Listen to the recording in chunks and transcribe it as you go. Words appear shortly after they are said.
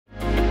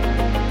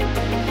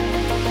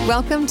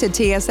Welcome to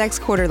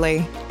TSX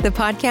Quarterly, the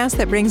podcast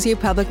that brings you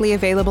publicly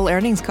available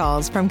earnings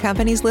calls from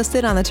companies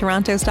listed on the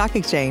Toronto Stock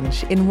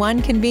Exchange in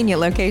one convenient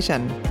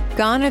location.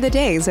 Gone are the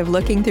days of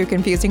looking through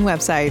confusing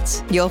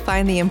websites. You'll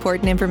find the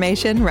important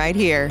information right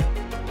here.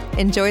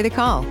 Enjoy the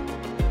call.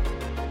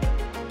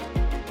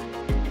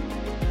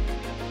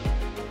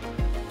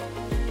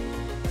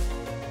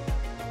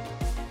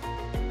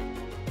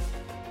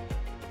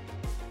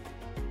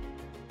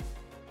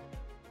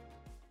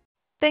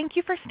 Thank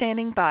you for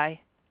standing by.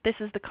 This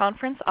is the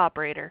conference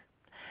operator.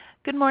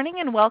 Good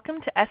morning and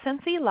welcome to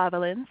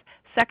SNC-Lavalin's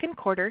second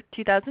quarter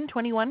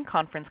 2021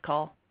 conference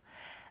call.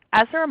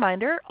 As a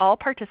reminder, all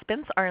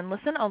participants are in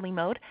listen-only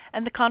mode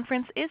and the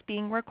conference is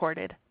being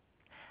recorded.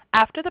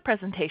 After the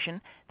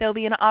presentation, there will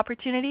be an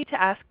opportunity to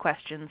ask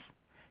questions.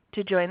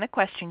 To join the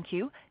question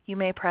queue, you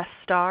may press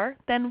star,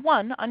 then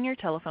 1 on your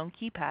telephone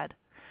keypad.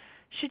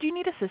 Should you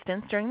need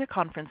assistance during the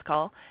conference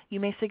call, you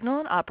may signal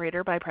an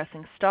operator by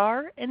pressing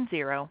star and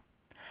 0.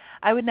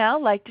 I would now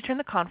like to turn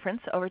the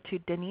conference over to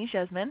Denis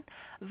Jasmin,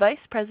 Vice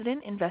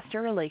President,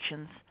 Investor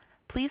Relations.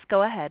 Please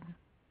go ahead.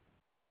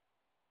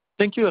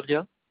 Thank you,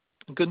 Avia.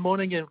 Good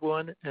morning,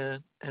 everyone,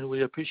 and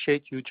we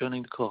appreciate you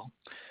joining the call.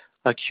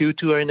 Our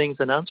Q2 earnings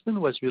announcement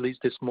was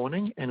released this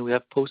morning, and we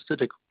have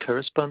posted a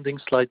corresponding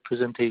slide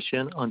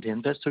presentation on the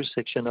Investors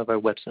section of our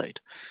website.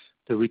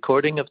 The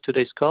recording of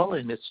today's call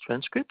and its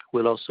transcript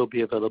will also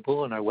be available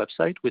on our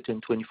website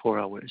within 24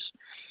 hours.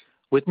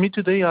 With me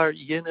today are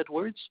Ian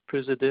Edwards,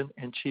 President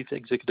and Chief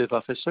Executive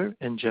Officer,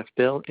 and Jeff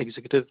Bell,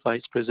 Executive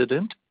Vice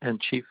President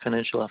and Chief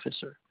Financial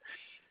Officer.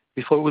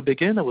 Before we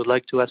begin, I would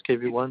like to ask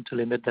everyone to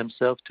limit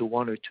themselves to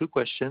 1 or 2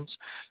 questions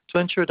to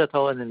ensure that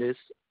all analysts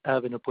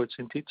have an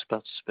opportunity to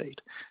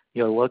participate.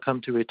 You are welcome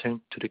to return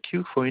to the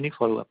queue for any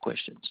follow-up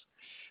questions.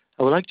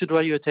 I would like to draw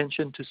your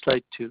attention to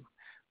slide 2.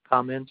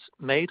 Comments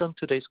made on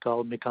today's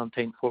call may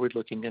contain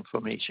forward-looking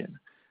information.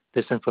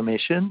 This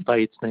information, by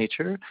its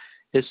nature,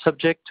 is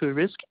subject to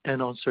risk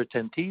and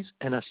uncertainties,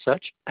 and as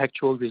such,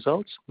 actual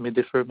results may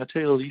differ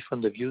materially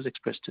from the views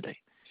expressed today.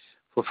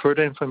 For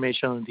further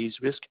information on these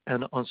risks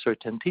and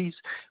uncertainties,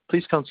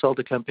 please consult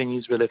the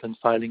company's relevant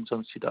filings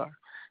on SEDAR.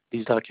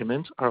 These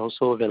documents are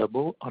also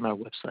available on our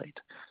website.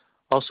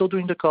 Also,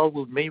 during the call,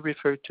 we may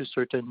refer to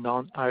certain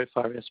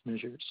non-IFRS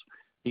measures.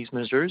 These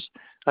measures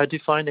are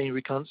defined and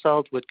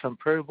reconciled with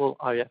comparable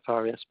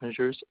IFRS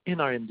measures in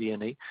our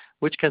MD&A,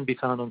 which can be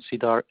found on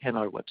SEDAR and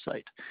our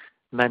website.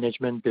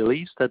 Management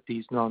believes that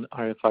these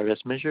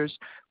non-IFRS measures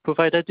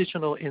provide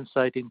additional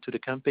insight into the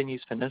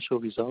company's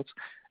financial results,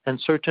 and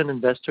certain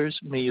investors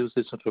may use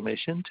this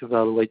information to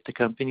evaluate the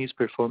company's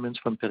performance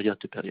from period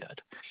to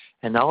period.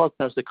 And now I'll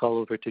pass the call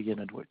over to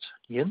Ian Edwards.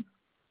 Ian?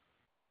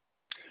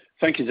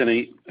 Thank you,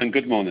 Denis, and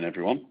good morning,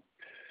 everyone.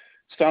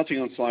 Starting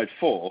on slide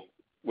 4,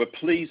 we're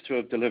pleased to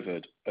have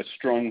delivered a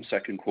strong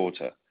second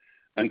quarter,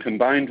 and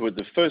combined with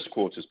the first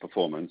quarter's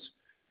performance,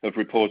 have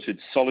reported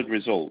solid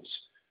results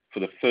for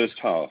the first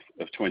half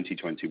of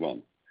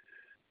 2021,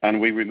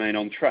 and we remain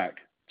on track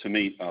to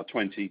meet our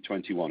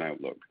 2021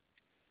 outlook.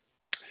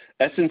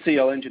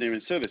 SNCL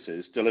Engineering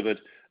Services delivered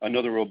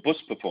another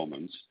robust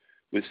performance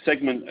with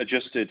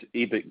segment-adjusted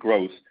EBIT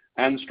growth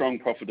and strong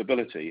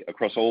profitability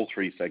across all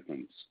 3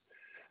 segments.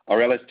 Our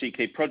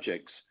LSTK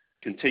projects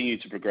continue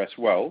to progress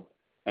well,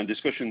 and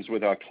discussions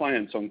with our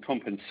clients on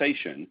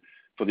compensation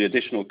for the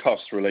additional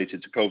costs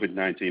related to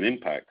COVID-19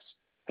 impacts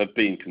have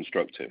been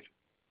constructive.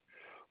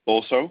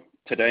 Also,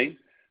 today,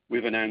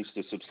 we've announced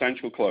the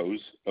substantial close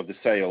of the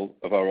sale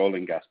of our oil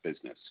and gas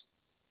business.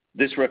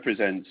 This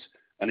represents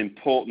an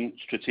important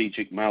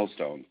strategic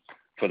milestone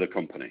for the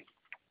company.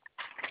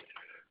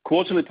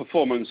 Quarterly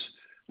performance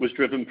was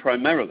driven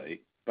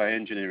primarily by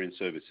engineering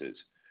services,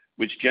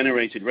 which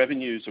generated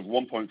revenues of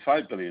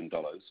 $1.5 billion,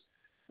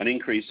 an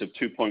increase of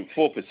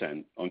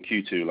 2.4% on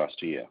Q2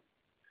 last year.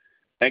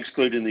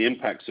 Excluding the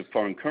impacts of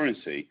foreign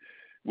currency,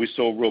 we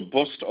saw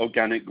robust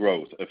organic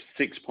growth of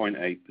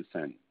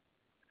 6.8%.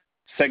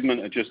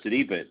 Segment-adjusted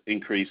EBIT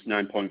increased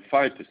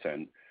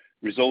 9.5%,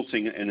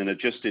 resulting in an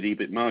adjusted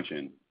EBIT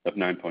margin of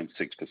 9.6%.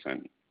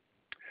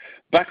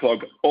 Backlog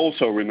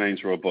also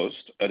remains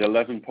robust at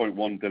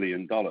 $11.1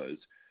 billion,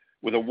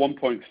 with a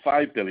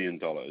 $1.5 billion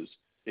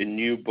in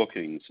new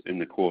bookings in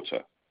the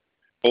quarter,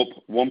 up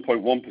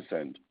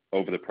 1.1%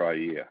 over the prior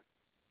year.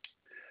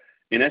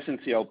 In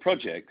SNCL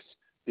Projects,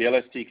 the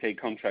LSTK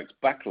contract's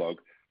backlog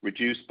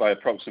reduced by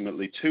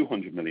approximately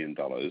 $200 million,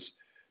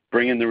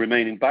 bringing the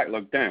remaining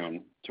backlog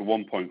down to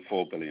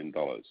 $1.4 billion.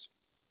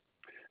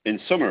 In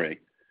summary,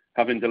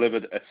 having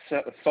delivered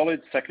a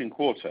solid second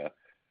quarter,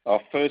 our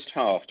first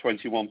half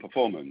 21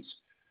 performance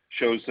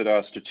shows that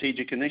our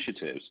strategic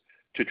initiatives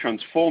to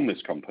transform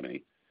this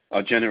company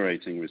are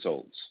generating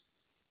results.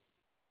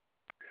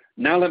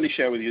 Now let me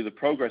share with you the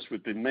progress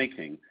we've been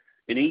making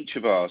in each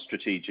of our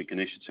strategic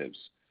initiatives,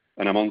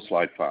 and I'm on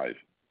slide 5.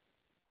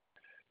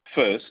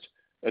 First,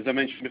 as I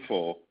mentioned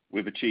before,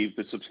 we've achieved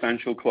the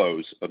substantial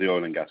close of the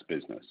oil and gas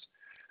business,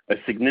 a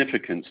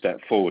significant step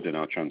forward in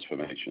our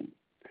transformation.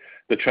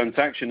 The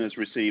transaction has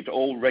received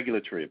all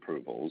regulatory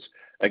approvals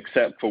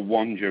except for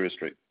one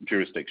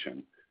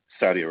jurisdiction,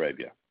 Saudi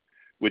Arabia,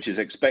 which is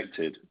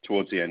expected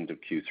towards the end of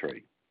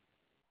Q3.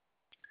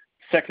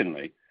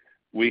 Secondly,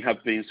 we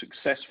have been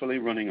successfully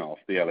running off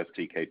the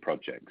LSTK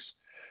projects,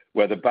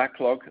 where the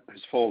backlog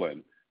has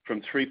fallen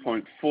from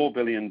 $3.4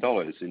 billion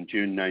in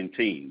June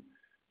 19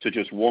 to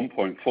just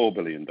 $1.4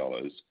 billion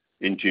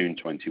in June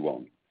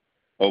 21,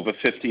 over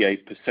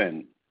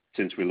 58%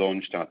 since we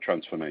launched our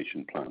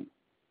transformation plan.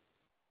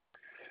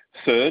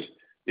 Third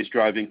is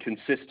driving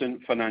consistent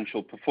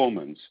financial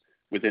performance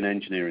within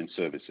engineering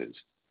services.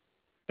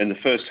 In the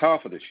first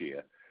half of this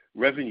year,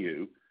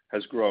 revenue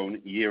has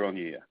grown year on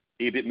year.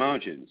 EBIT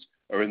margins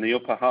are in the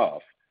upper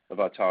half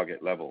of our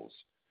target levels.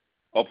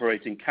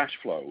 Operating cash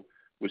flow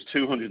was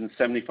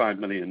 $275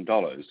 million,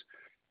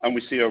 and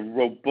we see a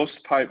robust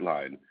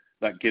pipeline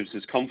that gives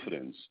us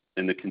confidence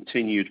in the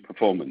continued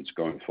performance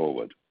going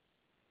forward.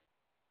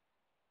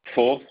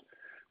 Fourth,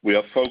 we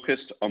are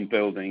focused on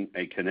building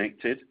a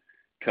connected,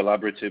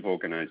 collaborative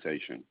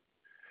organization.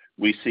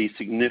 We see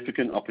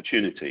significant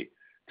opportunity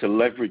to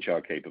leverage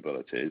our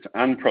capabilities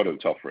and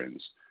product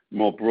offerings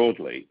more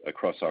broadly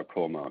across our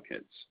core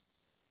markets.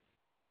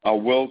 Our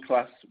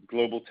world-class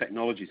global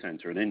technology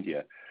center in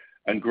India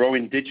and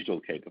growing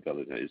digital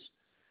capabilities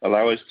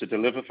allow us to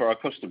deliver for our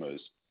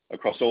customers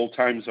across all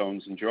time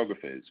zones and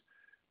geographies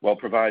while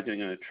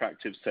providing an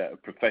attractive set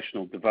of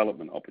professional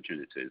development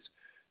opportunities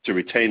to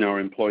retain our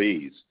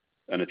employees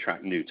and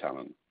attract new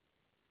talent.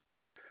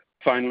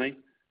 Finally,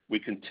 we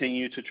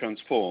continue to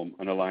transform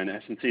and align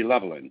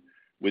SNC-Lavalin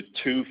with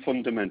two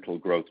fundamental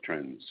growth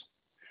trends,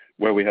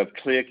 where we have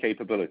clear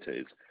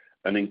capabilities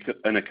and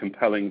a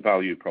compelling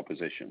value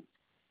proposition.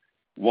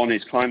 One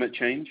is climate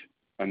change,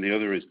 and the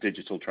other is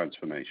digital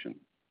transformation.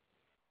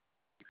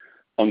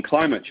 On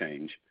climate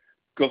change,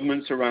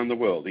 governments around the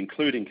world,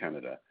 including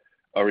Canada,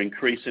 are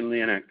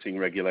increasingly enacting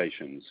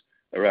regulations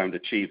around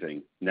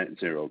achieving net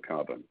zero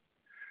carbon.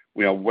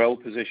 We are well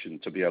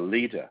positioned to be a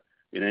leader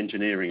in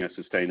engineering a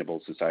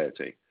sustainable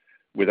society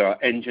with our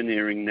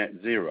Engineering Net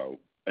Zero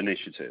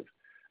initiative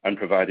and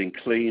providing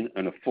clean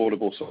and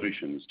affordable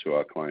solutions to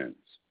our clients.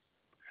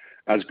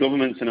 As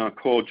governments in our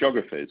core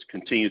geographies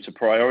continue to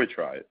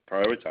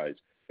prioritize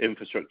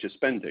infrastructure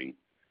spending,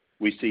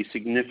 we see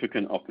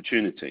significant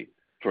opportunity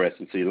for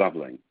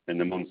SNC-Lavalin in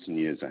the months and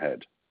years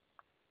ahead.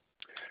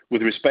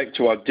 With respect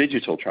to our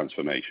digital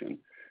transformation,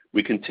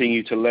 we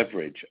continue to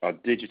leverage our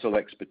digital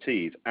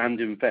expertise and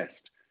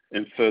invest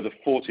in further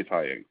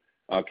fortifying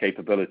our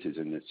capabilities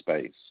in this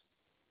space.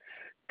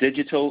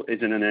 Digital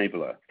is an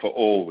enabler for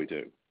all we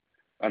do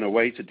and a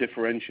way to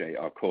differentiate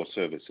our core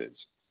services.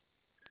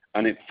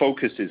 And it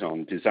focuses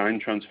on design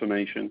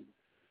transformation,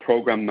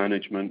 program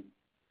management,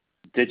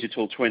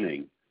 digital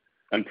twinning,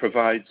 and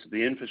provides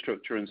the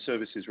infrastructure and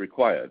services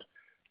required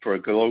for a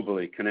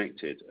globally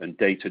connected and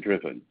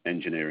data-driven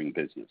engineering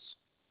business.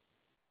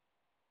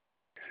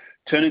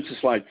 Turning to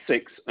slide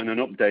 6 and an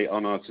update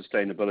on our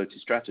sustainability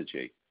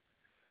strategy,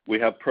 we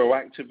have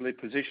proactively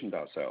positioned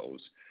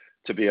ourselves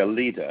to be a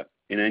leader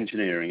in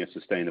engineering a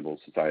sustainable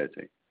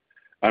society,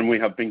 and we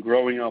have been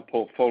growing our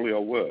portfolio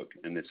work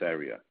in this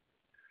area.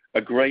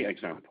 A great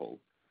example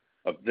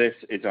of this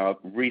is our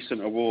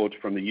recent award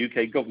from the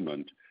UK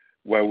government,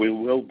 where we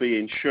will be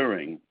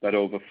ensuring that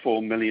over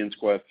 4 million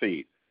square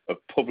feet of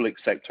public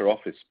sector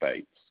office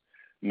space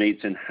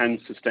meets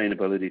enhanced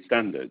sustainability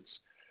standards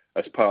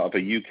as part of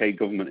a UK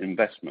government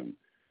investment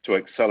to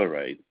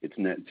accelerate its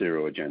net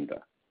zero agenda.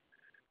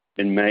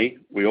 In May,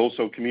 we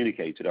also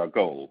communicated our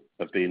goal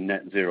of being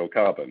net zero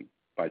carbon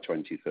by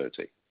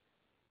 2030.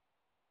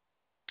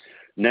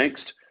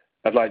 Next,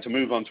 I'd like to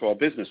move on to our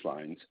business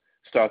lines,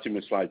 starting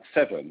with slide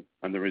 7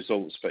 and the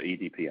results for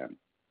EDPM.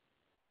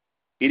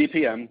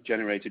 EDPM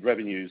generated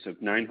revenues of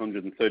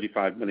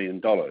 $935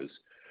 million,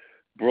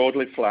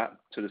 broadly flat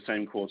to the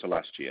same quarter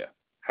last year.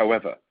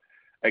 However,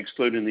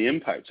 excluding the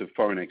impact of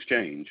foreign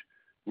exchange,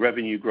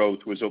 revenue growth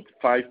was up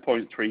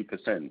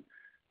 5.3%,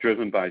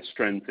 driven by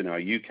strength in our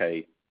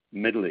UK,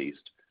 Middle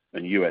East,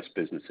 and US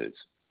businesses.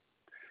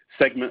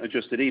 Segment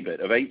adjusted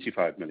EBIT of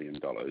 $85 million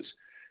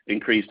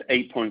increased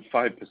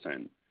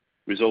 8.5%,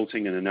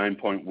 resulting in a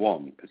 9.1%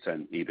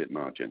 EBIT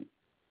margin.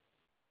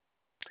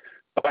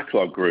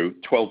 Backlog grew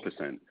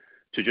 12%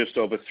 to just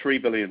over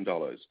 $3 billion,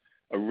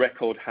 a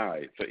record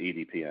high for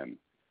EDPM,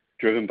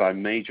 driven by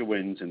major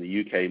wins in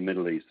the UK,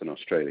 Middle East, and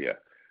Australia,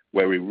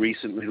 where we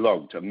recently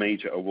logged a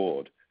major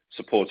award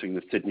supporting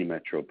the Sydney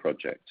Metro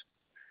project.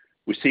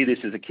 We see this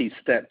as a key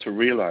step to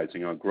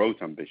realizing our growth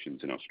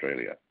ambitions in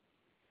Australia.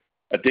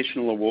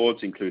 Additional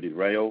awards included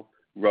rail,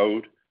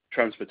 road,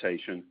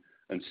 transportation,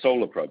 and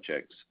solar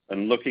projects,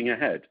 and looking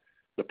ahead,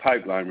 the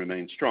pipeline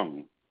remains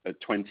strong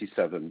at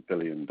 $27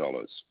 billion.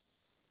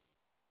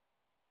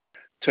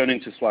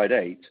 Turning to slide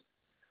 8,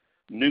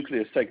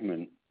 nuclear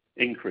segment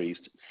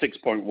increased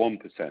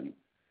 6.1%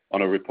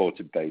 on a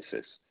reported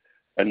basis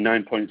and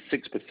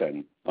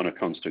 9.6% on a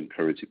constant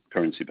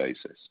currency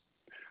basis.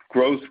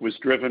 Growth was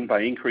driven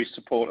by increased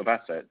support of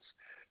assets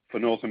for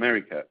North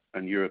America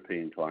and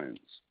European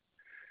clients.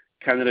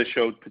 Canada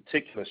showed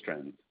particular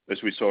strength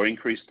as we saw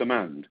increased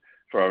demand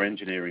for our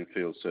engineering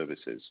field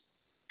services.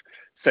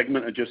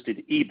 Segment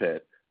adjusted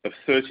EBIT of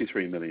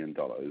 $33 million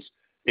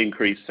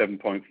increased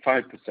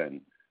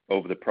 7.5%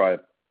 over the prior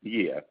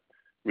year,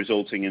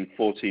 resulting in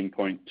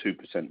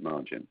 14.2%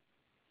 margin.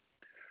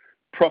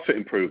 Profit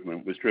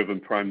improvement was driven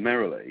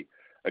primarily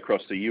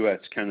across the US,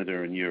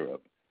 Canada, and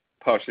Europe,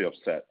 partially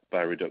offset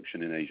by a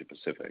reduction in Asia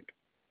Pacific.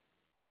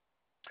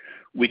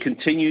 We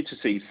continue to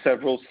see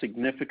several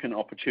significant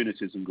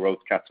opportunities and growth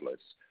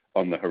catalysts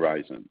on the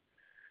horizon.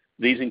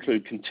 These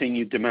include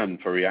continued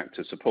demand for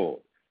reactor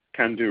support,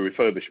 CANDU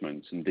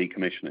refurbishments and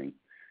decommissioning,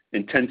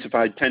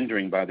 intensified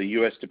tendering by the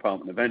US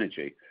Department of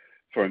Energy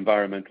for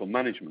environmental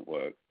management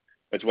work,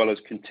 as well as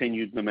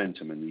continued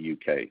momentum in the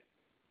UK.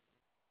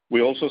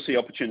 We also see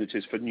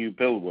opportunities for new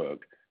build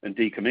work and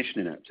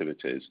decommissioning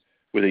activities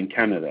within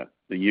Canada,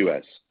 the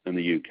US, and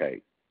the UK.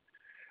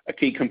 A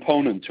key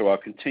component to our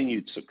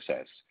continued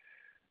success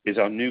is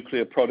our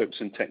nuclear products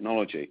and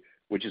technology,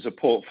 which is a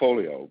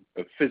portfolio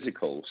of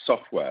physical,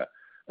 software,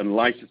 and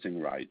licensing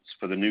rights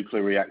for the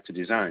nuclear reactor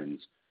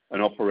designs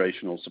and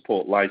operational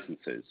support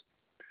licenses,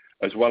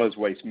 as well as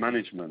waste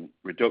management,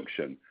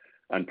 reduction,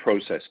 and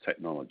process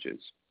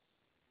technologies.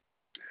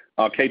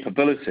 Our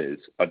capabilities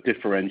are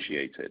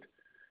differentiated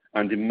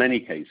and in many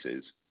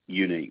cases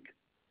unique,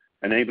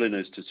 enabling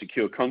us to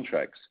secure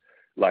contracts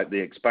like the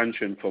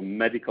expansion for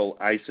medical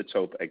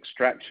isotope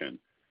extraction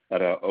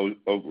at our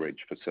Oak Ridge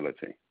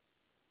facility.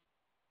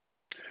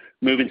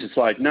 Moving to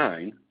slide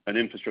 9, and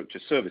infrastructure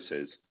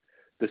services,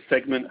 the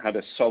segment had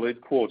a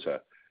solid quarter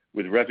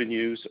with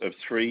revenues of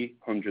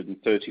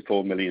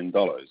 $334 million,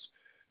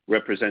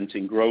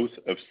 representing growth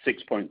of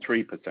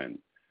 6.3%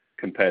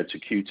 compared to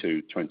Q2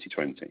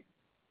 2020.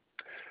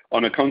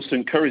 On a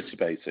constant currency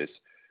basis,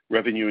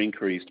 revenue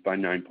increased by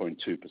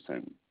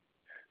 9.2%,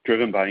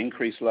 driven by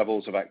increased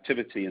levels of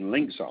activity in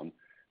Linxon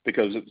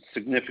because of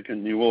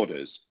significant new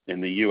orders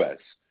in the US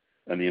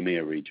and the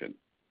EMEA region.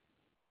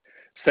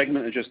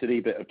 Segment adjusted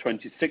EBIT of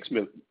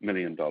 $26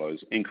 million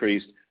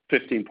increased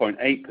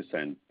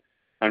 15.8%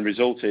 and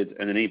resulted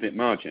in an EBIT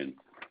margin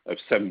of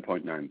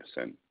 7.9%.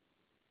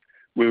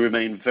 We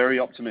remain very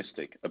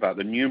optimistic about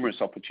the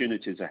numerous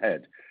opportunities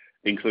ahead,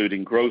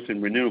 including growth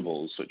in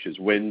renewables such as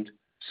wind,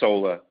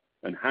 solar,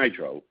 and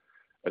hydro,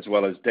 as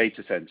well as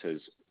data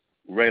centers,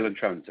 rail and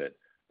transit,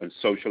 and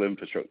social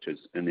infrastructures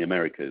in the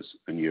Americas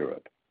and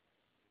Europe.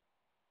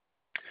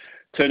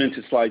 Turning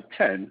to slide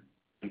 10,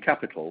 and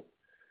capital,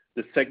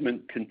 the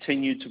segment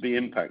continued to be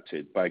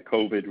impacted by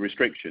COVID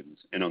restrictions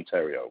in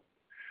Ontario,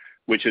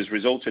 which has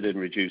resulted in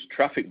reduced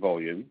traffic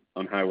volume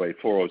on Highway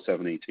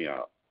 407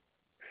 ETR.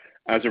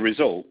 As a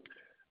result,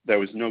 there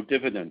was no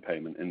dividend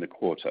payment in the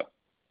quarter.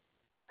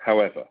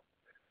 However,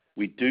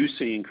 we do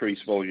see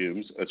increased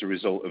volumes as a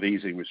result of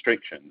easing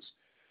restrictions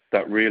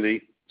that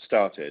really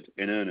started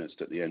in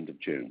earnest at the end of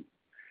June,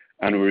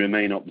 and we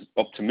remain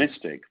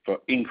optimistic for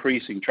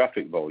increasing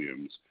traffic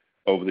volumes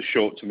over the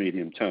short to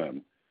medium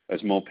term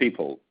as more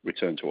people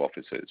return to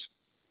offices.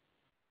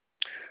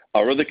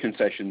 Our other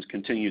concessions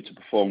continue to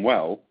perform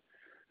well,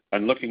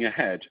 and looking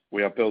ahead,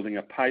 we are building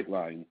a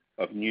pipeline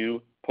of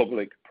new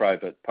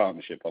public-private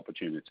partnership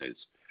opportunities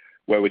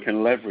where we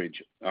can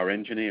leverage our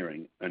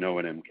engineering and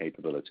O&M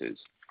capabilities.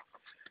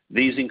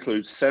 These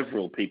include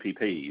several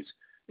PPPs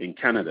in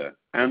Canada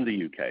and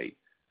the UK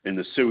in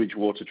the sewage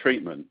water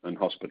treatment and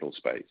hospital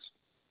space.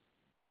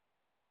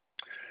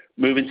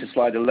 Moving to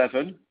slide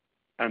 11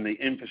 and the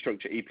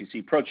infrastructure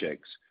EPC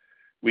projects,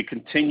 we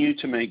continue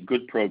to make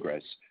good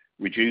progress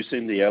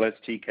reducing the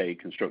LSTK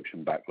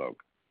construction backlog.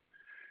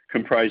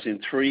 Comprising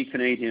 3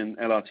 Canadian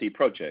LRT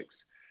projects,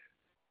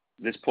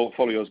 this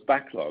portfolio's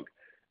backlog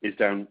is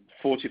down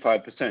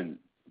 45%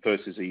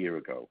 versus a year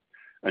ago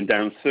and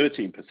down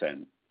 13%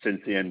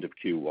 since the end of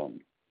Q1.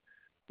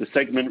 The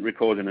segment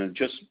recorded an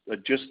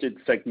adjusted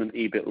segment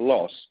EBIT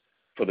loss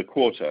for the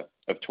quarter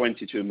of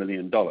 $22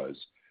 million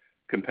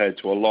compared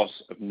to a loss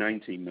of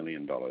 $19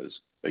 million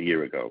a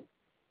year ago.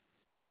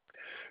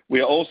 We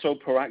are also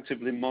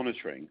proactively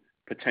monitoring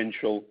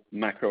potential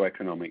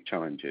macroeconomic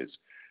challenges,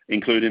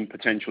 including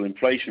potential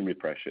inflationary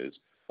pressures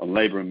on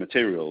labor and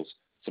materials,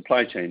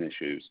 supply chain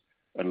issues,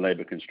 and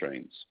labor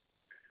constraints.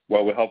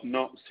 While we have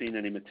not seen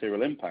any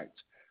material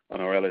impact on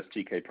our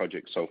LSTK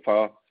project so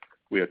far,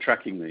 we are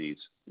tracking these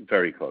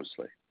very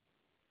closely.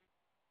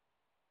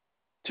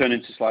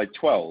 Turning to slide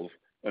 12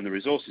 and the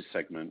resources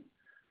segment,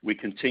 we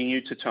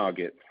continue to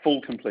target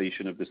full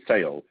completion of the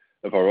sale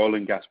of our oil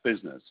and gas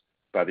business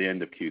by the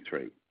end of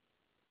Q3.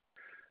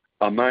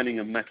 Our mining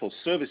and metal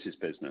services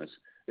business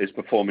is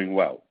performing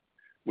well.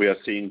 We are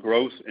seeing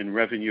growth in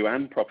revenue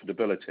and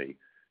profitability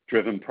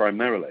driven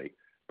primarily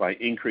by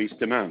increased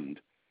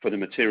demand for the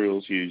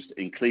materials used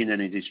in clean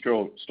energy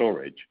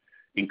storage,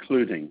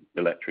 including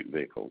electric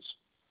vehicles.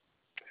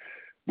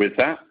 With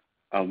that,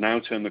 I'll now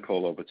turn the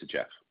call over to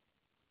Jeff.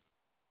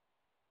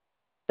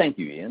 Thank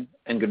you, Ian,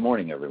 and good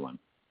morning, everyone.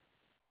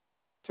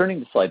 Turning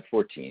to slide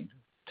 14,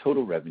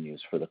 total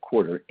revenues for the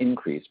quarter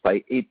increased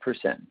by 8%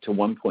 to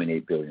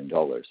 $1.8 billion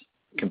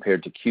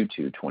compared to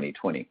Q2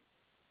 2020.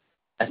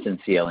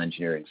 SNC-Lavalin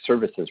Engineering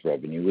Services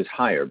revenue was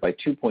higher by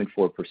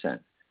 2.4%,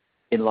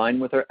 in line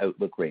with our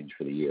outlook range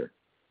for the year.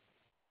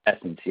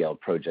 SNC-L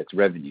Projects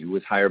revenue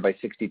was higher by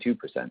 62%,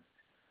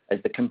 as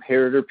the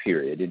comparator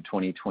period in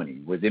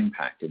 2020 was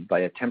impacted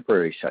by a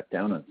temporary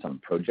shutdown on some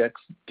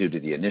projects due to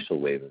the initial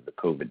wave of the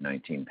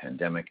COVID-19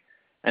 pandemic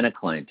and a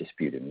client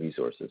dispute in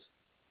resources.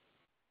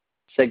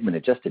 Segment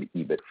adjusted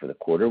EBIT for the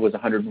quarter was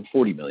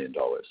 $140 million,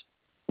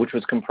 which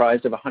was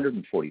comprised of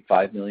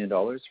 $145 million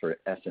for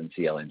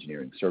SNC-L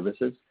Engineering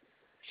Services,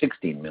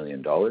 $16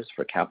 million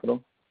for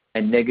Capital,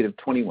 and negative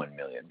 $21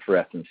 million for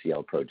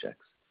SNC-L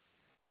Projects.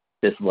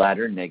 This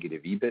latter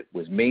negative EBIT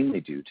was mainly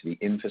due to the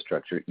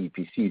infrastructure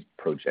EPC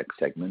project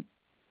segment,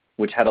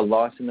 which had a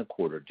loss in the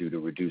quarter due to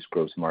reduced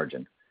gross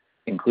margin,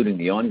 including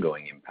the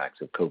ongoing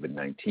impacts of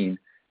COVID-19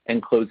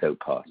 and closeout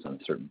costs on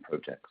certain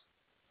projects.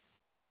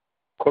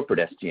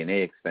 Corporate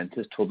SG&A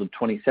expenses totaled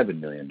 $27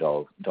 million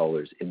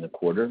in the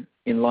quarter,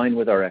 in line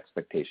with our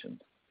expectations.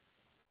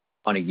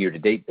 On a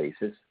year-to-date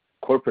basis,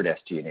 corporate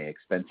SG&A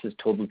expenses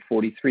totaled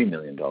 $43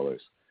 million,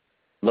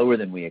 lower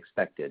than we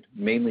expected,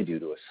 mainly due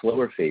to a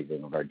slower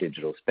phasing of our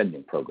digital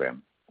spending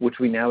program, which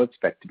we now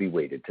expect to be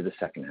weighted to the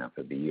second half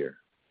of the year.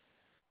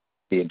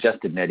 The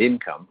adjusted net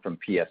income from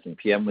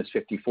PS&PM was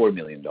 $54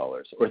 million,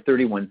 or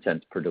 31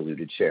 cents per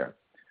diluted share,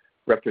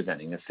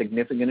 representing a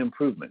significant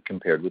improvement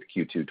compared with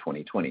Q2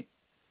 2020.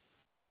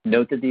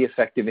 Note that the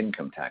effective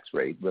income tax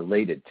rate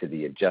related to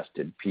the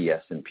adjusted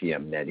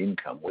PS&PM net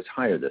income was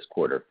higher this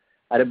quarter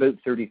at about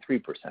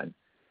 33%,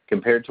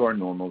 compared to our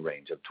normal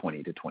range of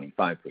 20 to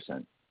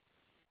 25%.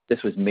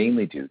 This was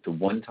mainly due to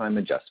one-time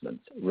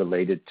adjustments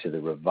related to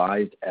the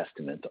revised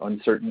estimates on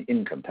certain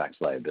income tax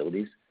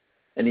liabilities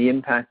and the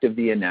impact of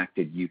the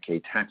enacted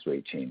UK tax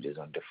rate changes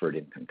on deferred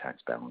income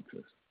tax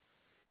balances.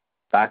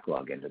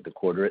 Backlog ended the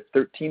quarter at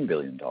 $13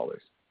 billion,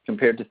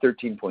 compared to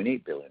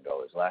 $13.8 billion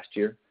last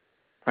year,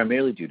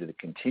 primarily due to the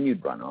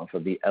continued runoff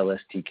of the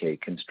LSTK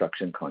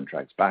construction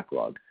contracts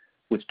backlog,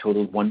 which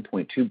totaled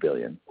 $1.2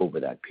 billion over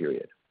that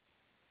period.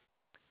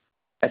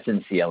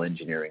 SNC-L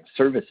Engineering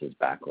Services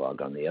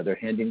backlog, on the other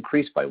hand,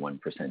 increased by 1%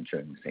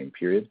 during the same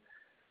period,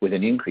 with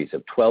an increase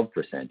of 12%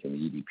 in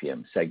the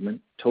EDPM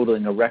segment,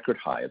 totaling a record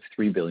high of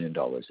 $3 billion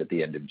at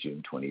the end of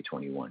June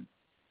 2021.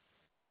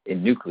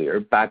 In nuclear,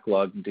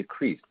 backlog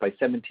decreased by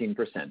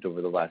 17%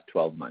 over the last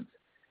 12 months,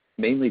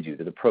 mainly due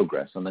to the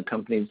progress on the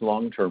company's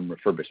long-term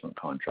refurbishment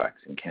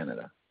contracts in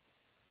Canada.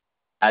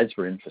 As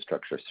for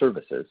infrastructure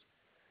services,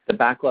 the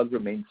backlog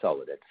remained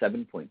solid at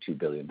 $7.2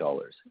 billion,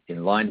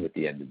 in line with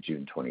the end of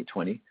June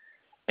 2020,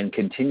 and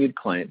continued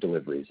client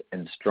deliveries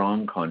and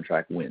strong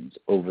contract wins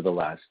over the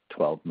last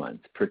 12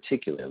 months,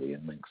 particularly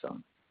in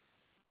Linxon.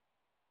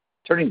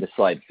 Turning to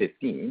slide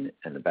 15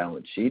 and the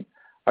balance sheet,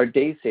 our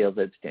day sales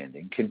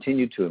outstanding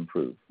continued to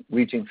improve,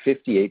 reaching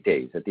 58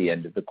 days at the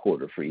end of the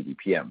quarter for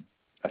EDPM,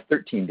 a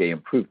 13-day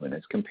improvement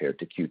as compared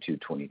to Q2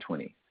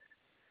 2020.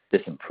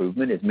 This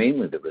improvement is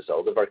mainly the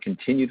result of our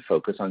continued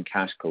focus on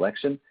cash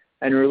collection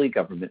and early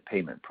government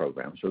payment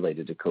programs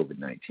related to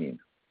COVID-19.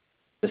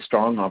 The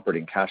strong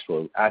operating cash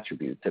flow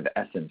attributes of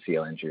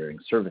SNC-L Engineering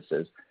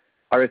Services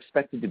are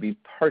expected to be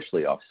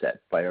partially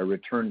offset by a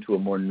return to a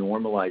more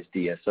normalized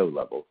DSO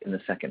level in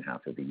the second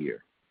half of the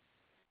year.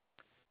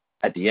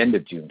 At the end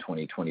of June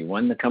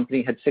 2021, the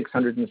company had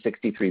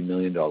 $663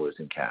 million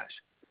in cash.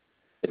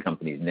 The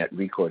company's net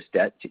recourse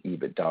debt to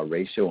EBITDA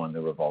ratio on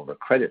the revolver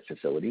credit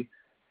facility,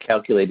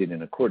 calculated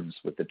in accordance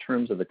with the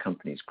terms of the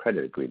company's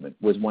credit agreement,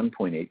 was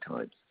 1.8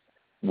 times,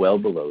 well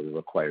below the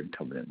required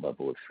covenant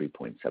level of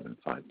 3.75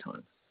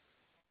 times.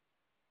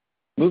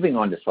 Moving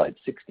on to slide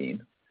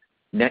 16,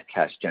 net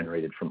cash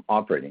generated from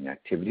operating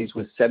activities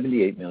was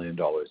 $78 million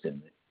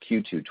in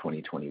Q2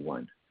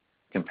 2021,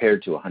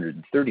 compared to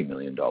 $130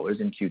 million in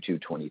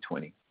Q2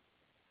 2020.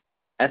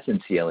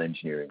 SNC-L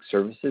Engineering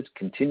Services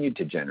continued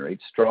to generate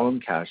strong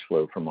cash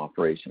flow from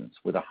operations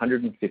with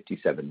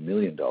 $157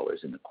 million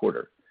in the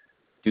quarter,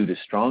 due to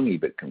strong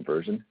EBIT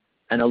conversion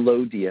and a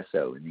low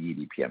DSO in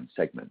the EDPM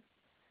segment,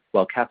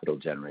 while Capital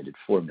generated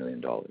 $4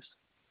 million.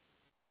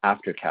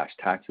 After cash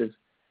taxes,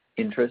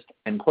 interest,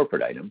 and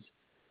corporate items,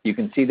 you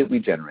can see that we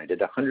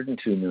generated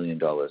 $102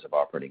 million of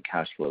operating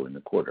cash flow in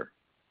the quarter.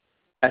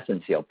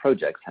 SNC-L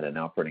Projects had an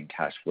operating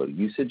cash flow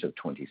usage of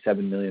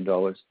 $27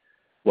 million,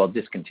 while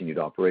discontinued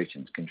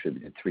operations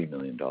contributed $3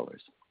 million.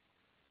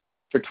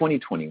 For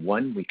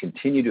 2021, we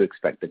continue to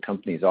expect the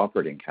company's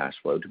operating cash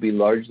flow to be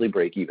largely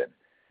break-even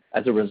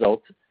as a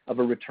result of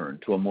a return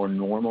to a more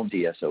normal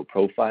DSO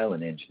profile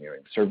in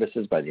engineering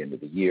services by the end of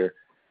the year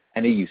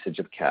and a usage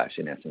of cash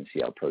in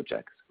SNC-L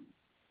Projects.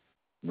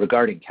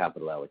 Regarding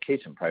capital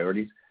allocation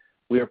priorities,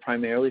 we are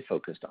primarily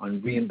focused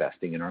on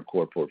reinvesting in our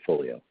core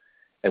portfolio,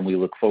 and we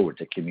look forward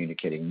to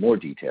communicating more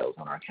details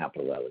on our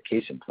capital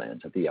allocation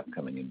plans at the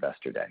upcoming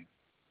Investor Day.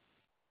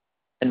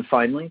 And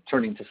finally,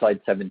 turning to slide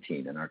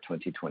 17 and our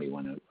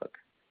 2021 outlook.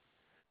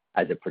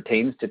 As it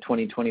pertains to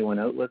 2021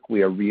 outlook,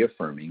 we are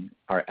reaffirming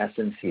our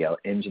SNC-L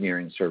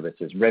Engineering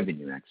Services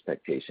revenue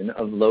expectation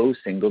of low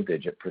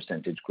single-digit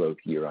percentage growth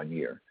year on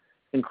year,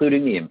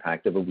 including the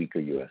impact of a weaker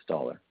U.S.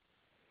 dollar.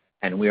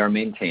 And we are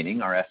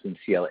maintaining our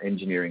SNC-L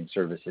Engineering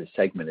Services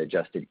segment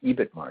adjusted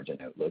EBIT margin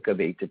outlook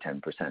of 8 to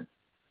 10%.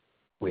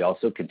 We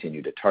also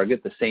continue to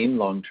target the same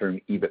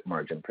long-term EBIT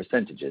margin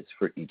percentages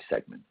for each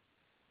segment.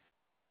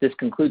 This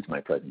concludes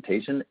my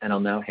presentation, and I'll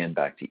now hand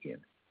back to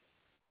Ian.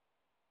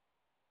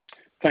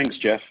 Thanks,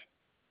 Jeff.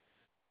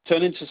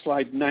 Turning to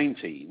slide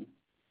 19,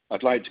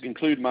 I'd like to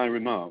conclude my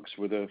remarks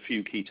with a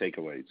few key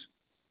takeaways.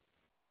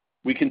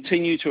 We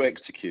continue to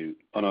execute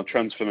on our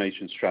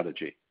transformation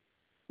strategy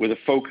with a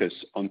focus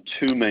on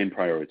two main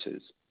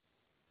priorities: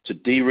 to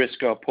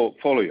de-risk our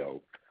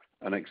portfolio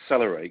and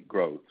accelerate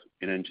growth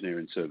in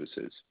engineering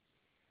services.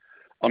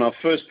 On our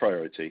first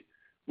priority,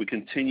 we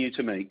continue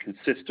to make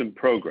consistent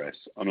progress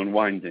on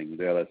unwinding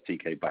the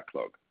LSTK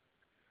backlog,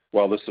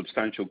 while the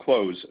substantial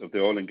close of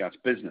the oil and gas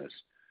business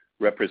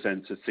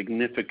represents a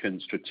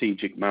significant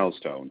strategic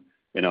milestone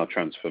in our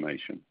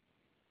transformation.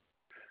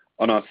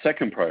 On our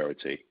second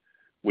priority,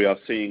 we are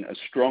seeing a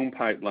strong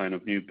pipeline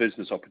of new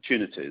business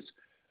opportunities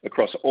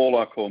across all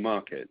our core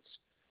markets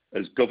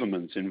as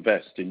governments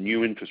invest in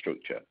new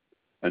infrastructure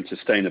and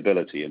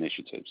sustainability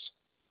initiatives.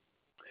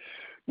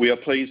 We are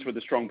pleased with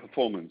the strong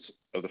performance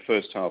of the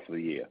first half of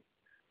the year,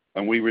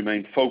 and we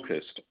remain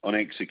focused on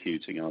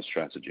executing our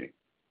strategy.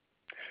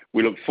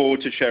 We look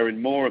forward to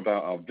sharing more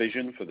about our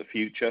vision for the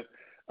future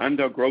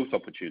and our growth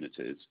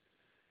opportunities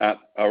at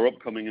our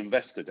upcoming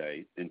Investor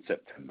Day in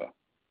September.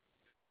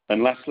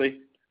 And lastly,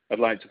 I'd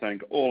like to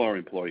thank all our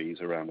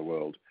employees around the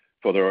world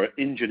for their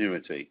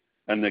ingenuity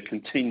and their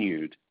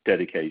continued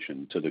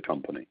dedication to the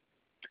company.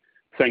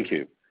 Thank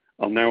you.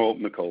 I'll now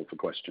open the call for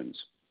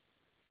questions.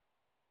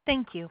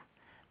 Thank you.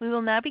 We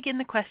will now begin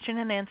the question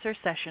and answer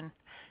session.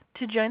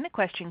 To join the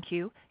question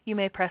queue, you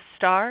may press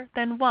star,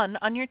 then 1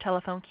 on your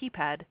telephone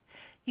keypad.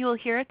 You will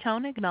hear a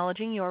tone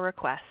acknowledging your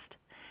request.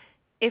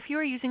 If you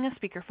are using a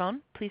speakerphone,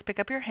 please pick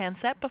up your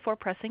handset before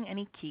pressing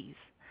any keys.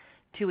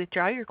 To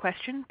withdraw your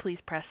question, please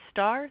press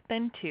star,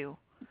 then 2.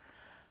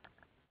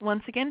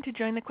 Once again, to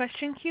join the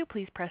question queue,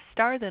 please press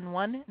star, then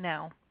 1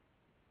 now.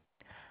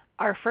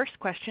 Our first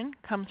question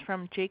comes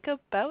from Jacob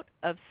Bout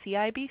of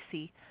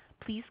CIBC.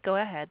 Please go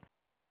ahead.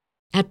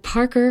 At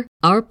Parker,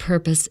 our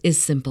purpose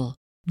is simple.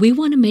 We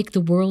want to make the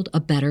world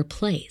a better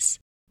place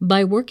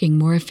by working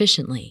more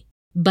efficiently,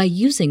 by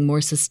using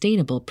more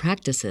sustainable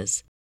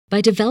practices,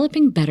 by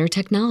developing better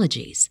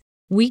technologies.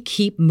 We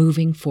keep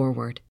moving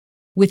forward.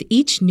 With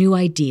each new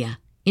idea,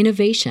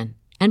 innovation,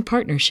 and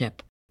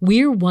partnership,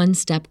 we're one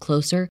step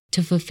closer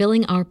to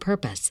fulfilling our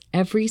purpose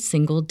every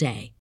single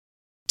day.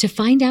 To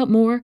find out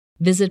more,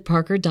 visit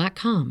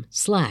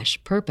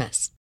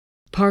parker.com/purpose.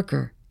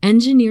 Parker,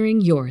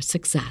 engineering your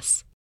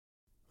success.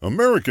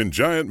 American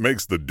Giant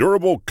makes the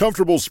durable,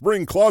 comfortable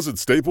spring closet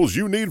staples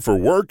you need for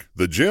work,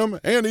 the gym,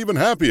 and even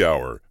happy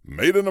hour.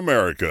 Made in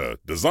America,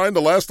 designed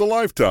to last a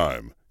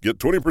lifetime. Get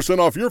 20%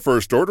 off your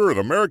first order at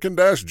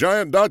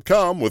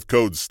american-giant.com with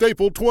code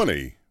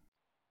STAPLE20.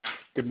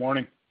 Good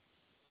morning.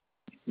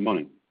 Good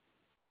morning.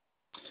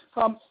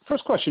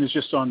 First question is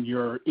just on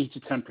your 8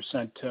 to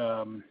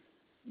 10%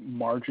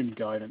 margin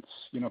guidance.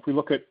 You know, if we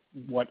look at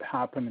what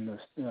happened in the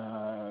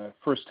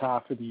first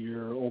half of the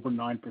year, over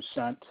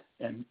 9%,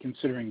 and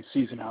considering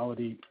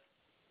seasonality,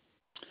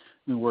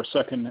 we were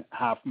second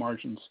half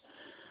margins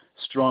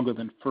stronger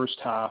than first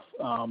half.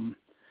 You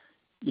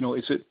know,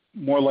 is it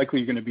more likely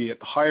you're going to be at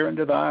the higher end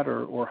of that,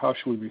 or how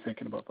should we be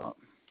thinking about that?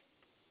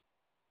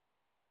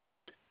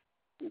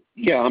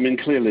 Yeah, I mean,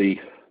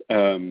 clearly,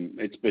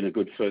 it's been a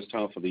good first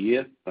half of the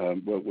year.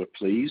 We're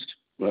pleased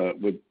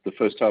with the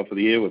first half of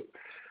the year,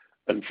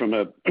 and from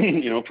a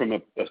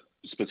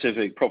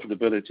specific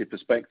profitability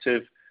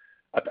perspective,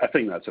 I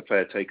think that's a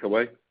fair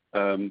takeaway.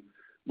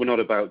 We're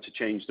not about to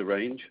change the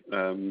range,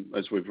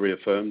 as we've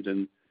reaffirmed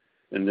in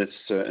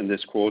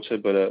this quarter,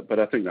 but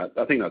I think that's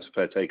a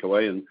fair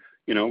takeaway, and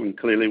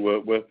clearly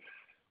we're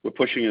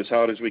pushing as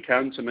hard as we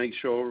can to make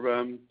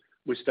sure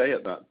we stay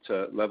at that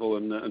level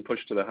and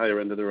push to the higher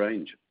end of the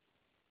range.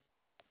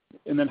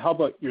 And then how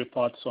about your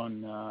thoughts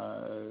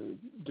on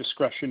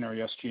discretionary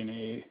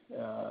SG&A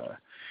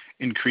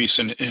increase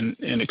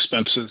in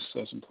expenses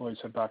as employees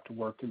head back to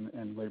work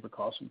and labor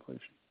cost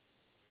inflation?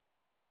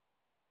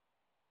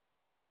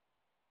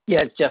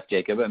 Yeah, it's Jeff,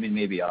 Jacob. I mean,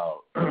 maybe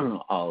I'll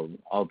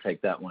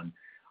take that one.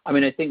 I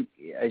mean, I think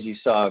as you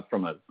saw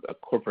from a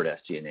corporate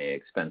SG&A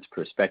expense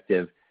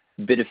perspective,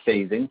 a bit of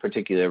phasing,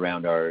 particularly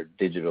around our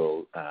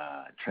digital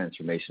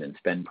transformation and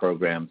spend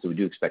program. So we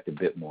do expect a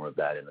bit more of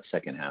that in the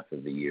second half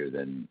of the year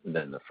than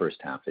the first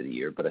half of the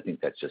year. But I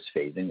think that's just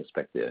phasing.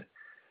 Expect the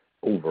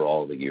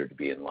overall the year to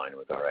be in line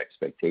with our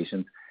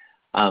expectations.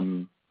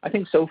 I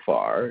think so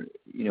far,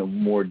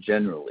 more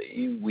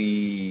generally,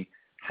 we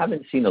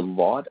haven't seen a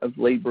lot of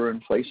labor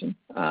inflation.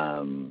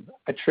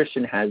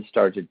 Attrition has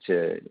started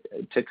to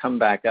come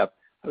back up,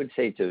 I would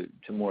say, to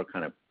more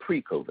kind of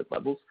pre-COVID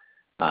levels.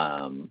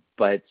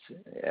 But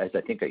as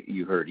I think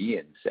you heard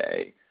Ian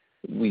say,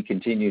 we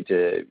continue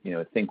to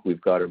think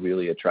we've got a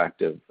really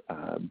attractive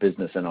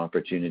business and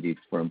opportunity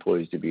for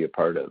employees to be a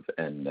part of.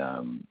 And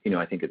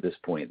I think at this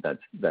point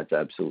that's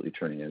absolutely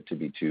turning out to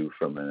be true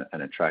from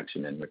an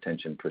attraction and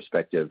retention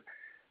perspective.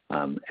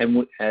 And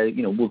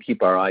we'll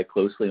keep our eye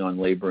closely on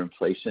labor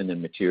inflation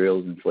and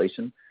materials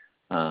inflation.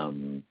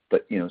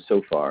 But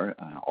so far,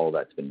 all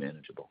that's been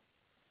manageable.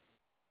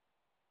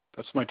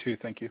 That's my two.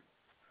 Thank you.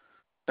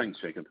 Thanks,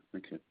 Jacob.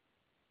 Thank you.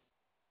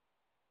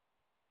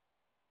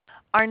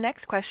 Our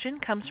next question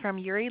comes from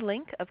Yuri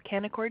Link of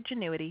Canaccord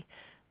Genuity.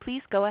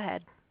 Please go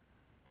ahead.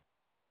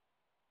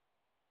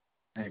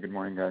 Hey, good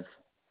morning, guys.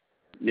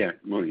 Yeah,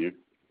 morning, you.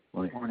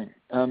 Morning.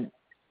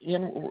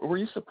 Ian, were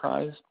you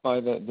surprised by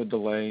the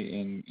delay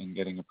in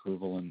getting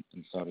approval in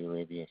Saudi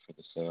Arabia for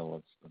the sale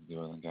of the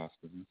oil and gas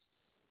business?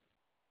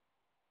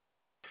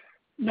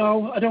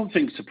 No, I don't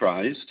think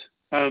surprised.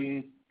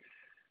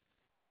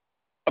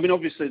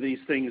 Obviously these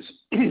things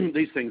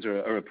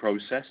are a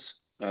process.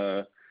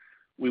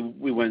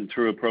 We went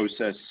through a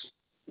process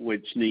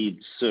which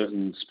needs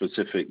certain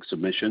specific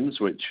submissions,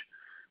 which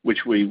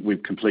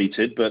we've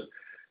completed, but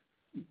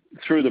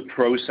through the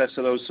process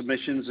of those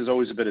submissions, there's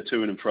always a bit of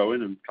to and fro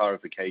and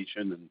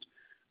clarification and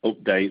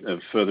update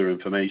of further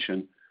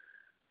information.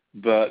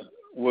 But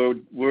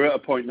we're at a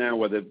point now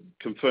where they've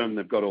confirmed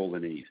they've got all they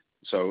need.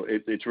 So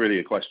it's really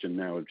a question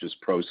now of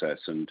just process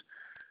and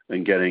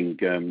getting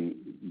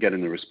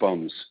the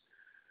response.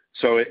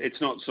 So it's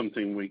not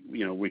something we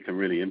can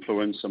really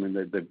influence. I mean,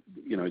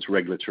 it's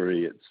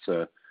regulatory,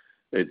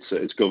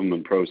 it's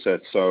government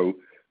process. So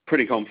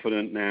pretty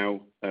confident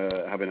now,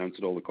 having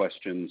answered all the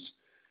questions,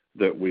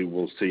 that we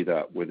will see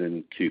that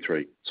within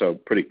Q3. So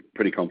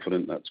pretty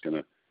confident that's going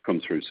to come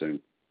through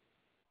soon.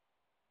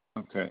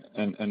 Okay,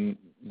 and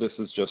this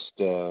is just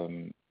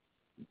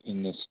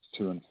in this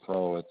to and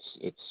fro.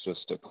 It's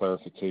just a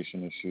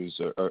clarification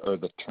issues. Are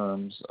the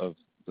terms of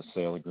the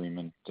sale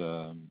agreement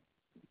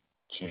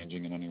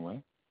changing in any way?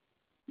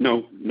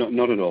 No,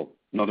 not at all.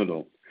 Not at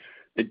all.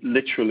 It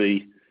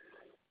literally,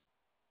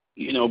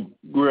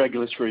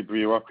 regulatory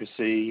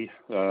bureaucracy,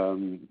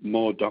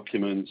 more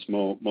documents,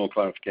 more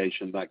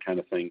clarification, that kind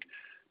of thing.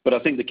 But I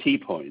think the key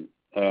point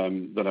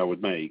that I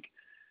would make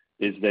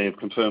is they have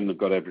confirmed they've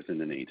got everything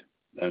they need,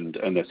 and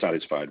they're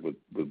satisfied with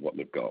what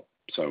they've got.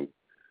 So,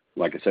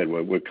 like I said,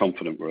 we're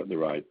confident we're at the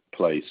right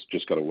place.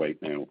 Just got to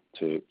wait now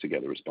to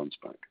get the response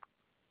back.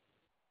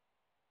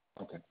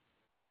 Okay.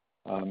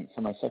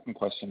 For my second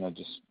question, I'd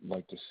just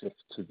like to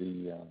shift to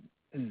the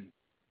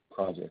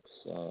projects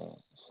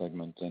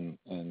segment. And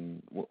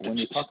when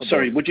you talk about...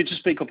 Sorry, would you just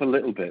speak up a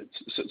little bit?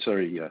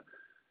 Sorry, yeah.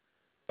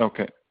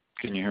 Okay.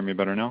 Can you hear me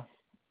better now?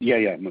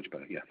 Yeah, much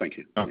better. Yeah, thank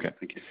you. Okay.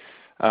 Thank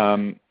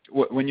you.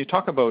 When you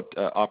talk about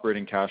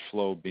operating cash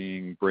flow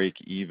being break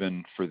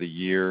even for the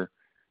year,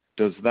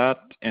 does that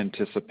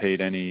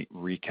anticipate any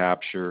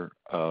recapture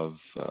of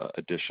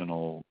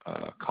additional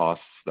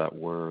costs that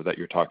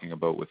you're talking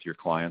about with your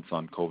clients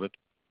on COVID?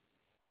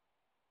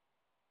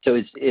 So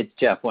it's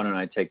Jeff. Why don't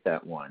I take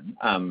that one?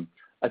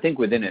 I think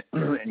within it,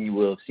 and you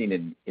will have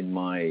seen in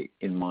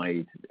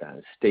my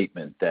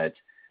statement that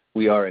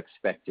we are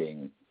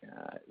expecting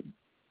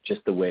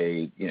just the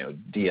way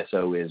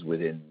DSO is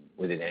within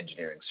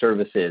engineering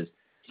services,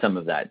 some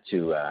of that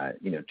to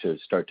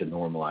start to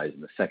normalize in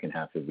the second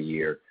half of the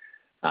year.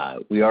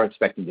 We are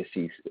expecting to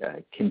see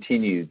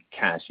continued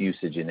cash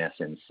usage in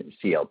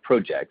SNCL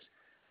projects,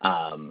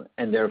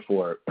 and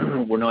therefore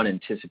we're not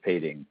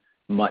anticipating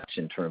much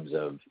in terms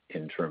of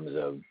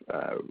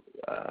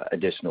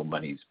additional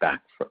monies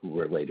back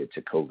related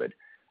to COVID.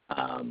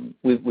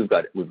 We've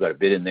got a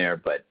bit in there,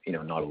 but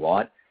not a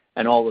lot,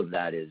 and all of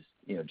that is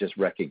just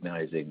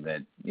recognizing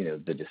that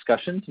the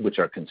discussions, which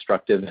are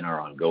constructive and are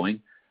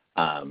ongoing,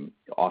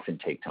 often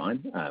take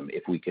time.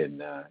 If we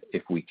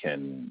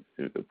can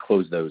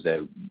close those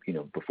out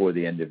before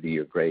the end of the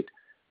year, great.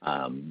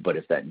 But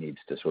if that needs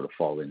to sort of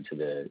fall into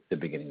the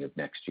beginning of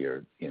next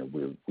year,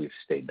 we've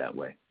stayed that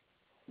way.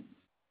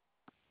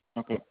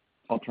 Okay,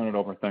 I'll turn it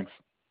over. Thanks.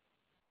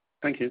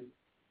 Thank you.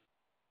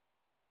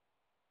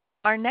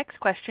 Our next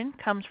question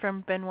comes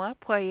from Benoit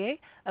Poirier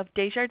of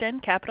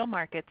Desjardins Capital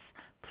Markets.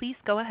 Please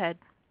go ahead.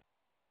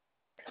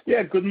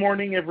 Yeah, good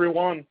morning,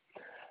 everyone.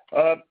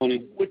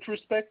 Morning. With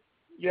respect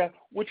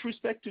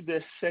to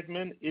the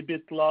segment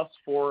EBIT loss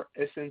for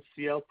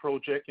SNCL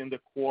project in the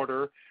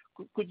quarter,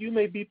 could you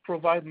maybe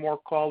provide more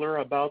color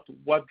about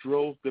what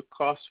drove the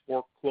cost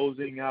for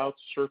closing out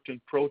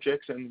certain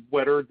projects and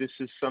whether this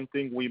is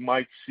something we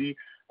might see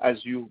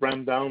as you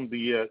ramp down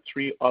the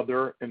three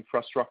other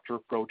infrastructure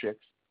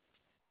projects?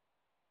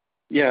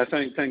 Yeah,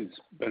 thanks,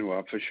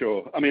 Benoit, for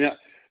sure. I mean,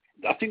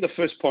 I think the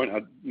first point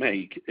I'd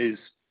make is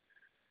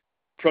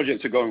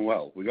projects are going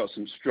well. We've got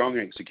some strong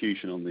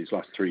execution on these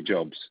last three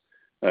jobs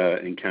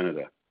in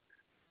Canada.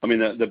 I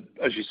mean,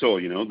 as you saw,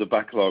 the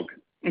backlog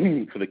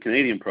for the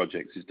Canadian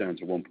projects is down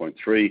to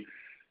 1.3,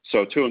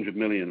 so 200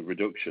 million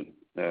reduction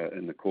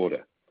in the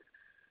quarter.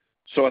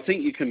 So I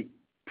think you can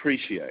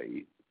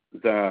appreciate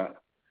that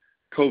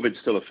COVID's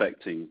still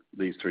affecting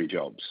these three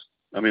jobs.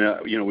 I mean,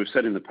 we've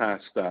said in the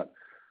past that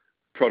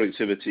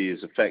productivity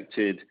is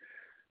affected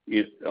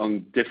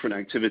on different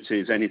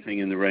activities, anything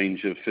in the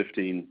range of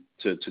 15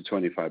 to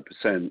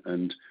 25%.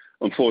 And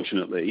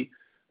unfortunately,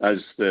 as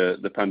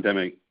the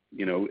pandemic,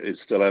 is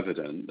still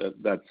evident,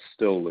 that's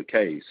still the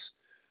case.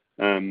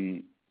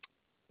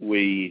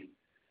 We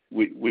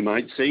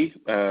might see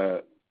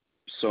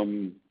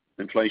some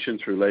inflation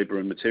through labor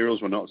and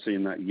materials. We're not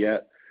seeing that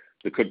yet.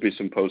 There could be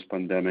some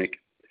post-pandemic.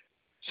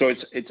 So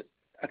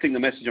I think the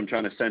message I'm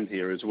trying to send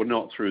here is we're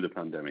not through the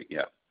pandemic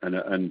yet.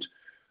 And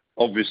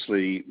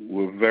obviously,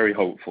 we're very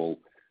hopeful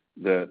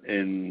that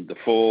in the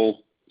fall,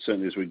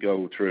 certainly as we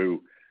go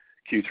through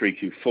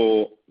Q3,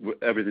 Q4,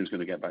 everything's going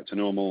to get back to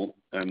normal,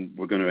 and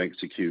we're going to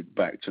execute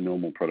back to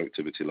normal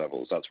productivity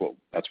levels. That's what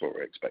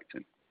we're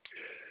expecting.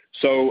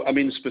 So, I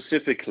mean,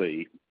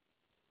 specifically,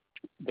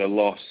 the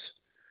loss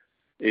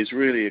is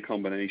really a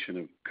combination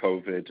of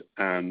COVID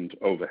and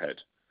overhead.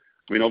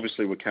 I mean,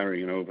 obviously, we're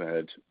carrying an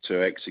overhead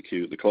to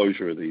execute the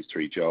closure of these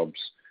 3 jobs,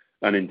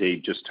 and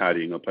indeed just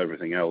tidying up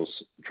everything else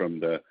from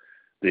the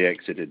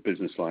exited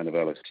business line of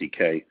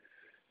LSTK.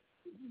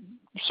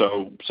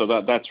 So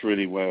that's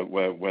really where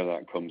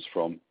that comes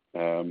from,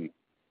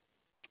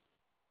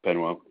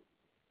 Benoit.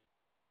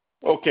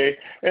 Okay.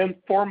 And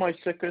for my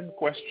second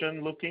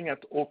question, looking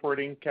at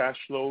operating cash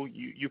flow,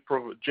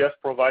 Jeff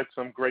provides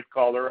some great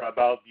color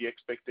about the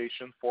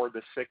expectation for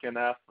the second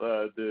half,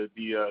 the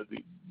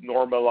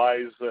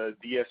normalized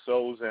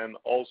DSOs, and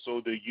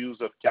also the use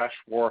of cash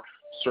for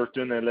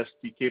certain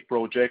LSTK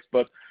projects.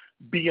 But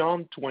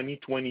beyond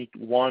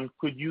 2021,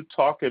 could you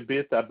talk a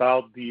bit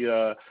about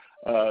the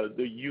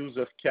use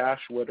of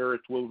cash, whether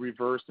it will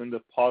reverse in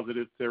the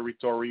positive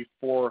territory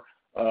for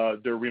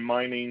the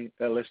remaining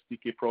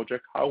LSTK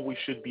project, how we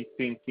should be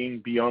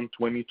thinking beyond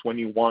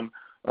 2021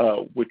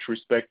 with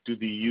respect to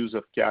the use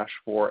of cash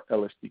for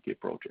LSTK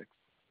projects?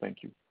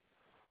 Thank you.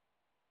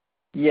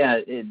 Yeah,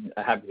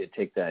 happy to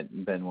take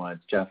that, Benoit.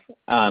 It's Jeff.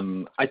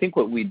 I think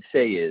what we'd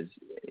say is,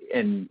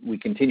 and we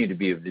continue to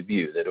be of the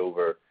view that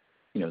over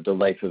the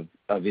life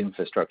of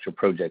infrastructure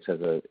projects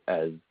as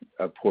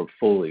a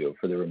portfolio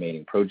for the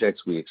remaining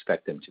projects, we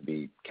expect them to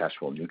be cash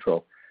flow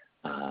neutral,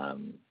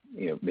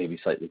 maybe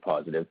slightly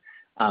positive.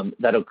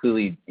 That'll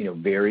clearly,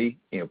 vary,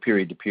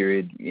 period to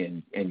period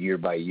and year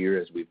by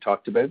year, as we've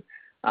talked about.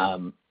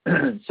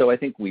 So I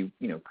think we,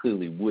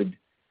 clearly would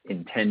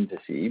intend to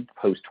see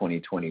post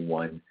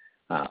 2021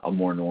 a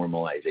more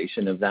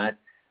normalization of that.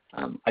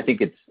 I think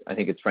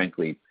it's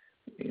frankly,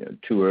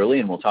 too early,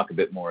 and we'll talk a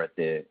bit more at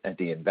the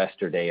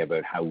Investor Day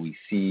about how we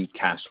see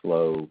cash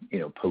flow,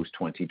 post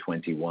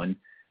 2021,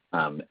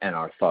 and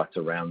our thoughts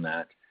around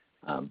that.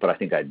 But I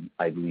think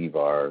I'd leave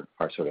our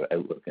sort of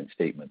outlook and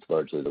statements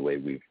largely the way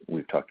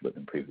we've talked about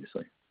them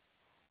previously.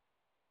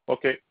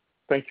 Okay.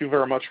 Thank you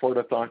very much for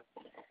the time.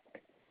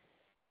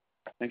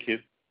 Thank you.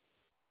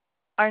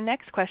 Our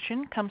next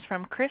question comes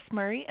from Chris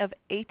Murray of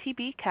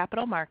ATB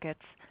Capital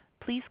Markets.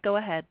 Please go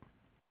ahead.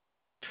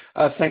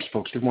 Thanks,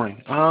 folks. Good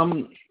morning.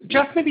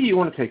 Jeff, maybe you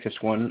want to take this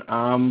one,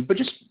 but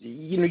just,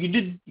 you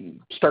did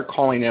start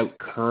calling out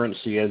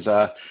currency as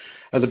a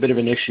bit of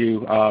an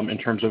issue in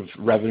terms of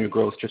revenue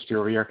growth just year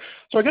over year.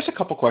 So I guess a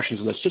couple questions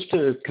on this, just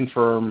to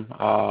confirm,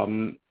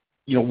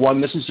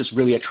 one, this is just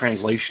really a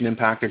translation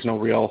impact. There's no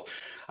real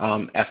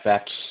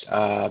FX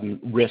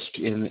risk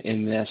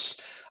in this.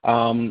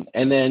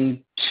 And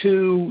then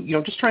 2,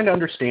 just trying to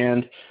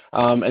understand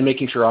and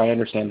making sure I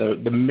understand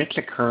the mix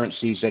of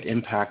currencies that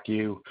impact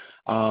you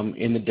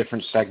in the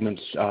different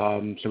segments,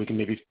 so we can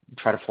maybe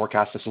try to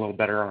forecast this a little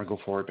better on a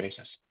go-forward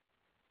basis.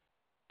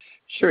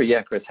 Sure,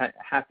 yeah, Chris,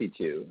 happy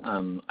to.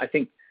 I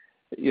think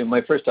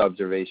my first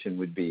observation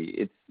would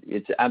be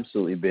it's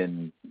absolutely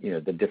been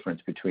the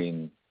difference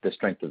between the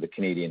strength of the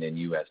Canadian and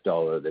U.S.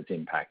 dollar that's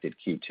impacted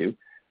Q2.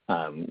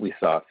 We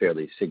saw a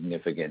fairly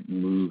significant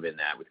move in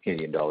that with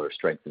Canadian dollar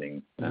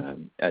strengthening,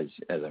 as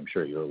I'm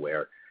sure you're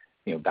aware,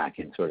 back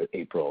in sort of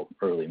April,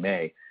 early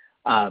May.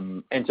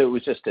 And so it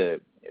was just to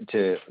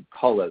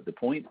call out the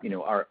point,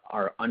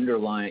 our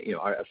underlying,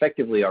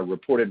 effectively our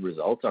reported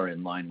results are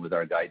in line with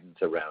our guidance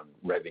around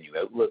revenue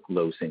outlook,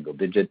 low single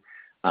digit.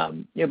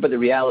 But the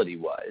reality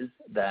was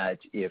that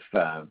if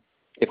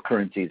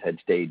currencies had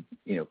stayed,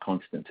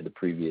 constant to the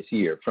previous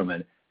year from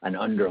an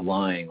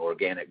underlying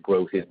organic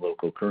growth in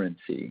local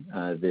currency,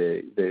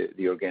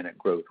 the organic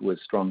growth was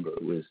stronger.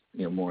 It was,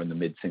 more in the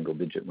mid-single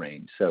digit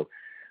range. So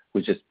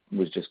was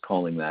just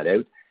calling that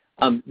out.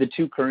 The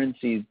 2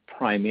 currencies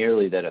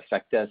primarily that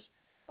affect us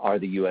are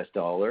the U.S.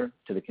 dollar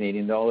to the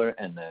Canadian dollar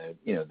and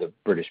the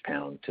British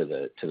pound to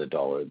the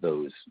dollar.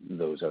 Those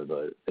are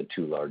the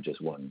 2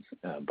 largest ones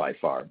by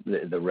far.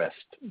 The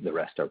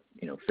rest are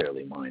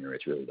fairly minor.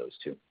 It's really those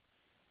 2.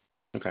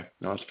 Okay,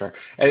 no, that's fair.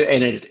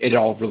 And it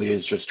all really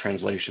is just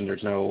translation.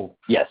 There's no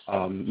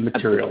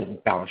material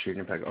absolutely. Balance sheet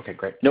impact. Okay,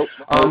 great. Nope.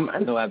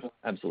 No,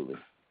 absolutely.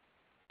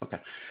 Okay.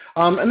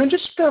 And then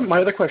just my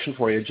other question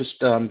for you, just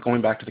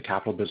going back to the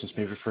capital business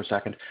maybe for a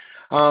second.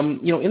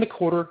 In the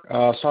quarter,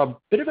 saw a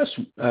bit of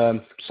a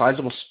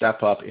sizable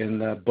step up in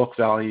the book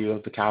value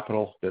of the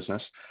capital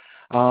business.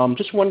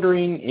 Just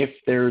wondering if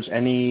there's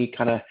any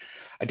kind of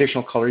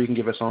additional color you can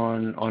give us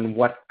on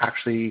what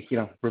actually,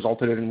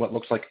 resulted in what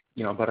looks like,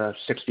 about a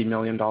 $60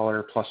 million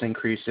plus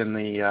increase in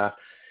the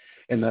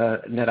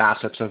net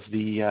assets of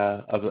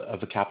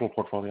the capital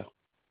portfolio.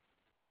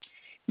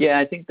 Yeah,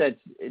 I think that's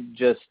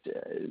just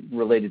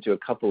related to a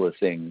couple of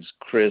things,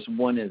 Chris.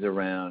 One is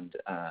around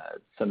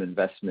some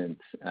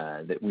investments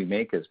that we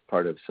make as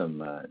part of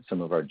some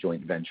of our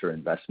joint venture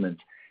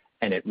investments,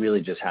 and it really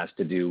just has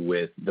to do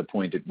with the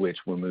point at which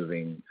we're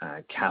moving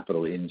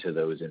capital into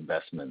those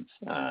investments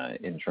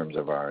in terms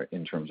of our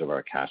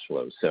cash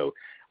flows. So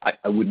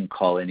I wouldn't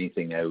call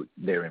anything out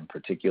there in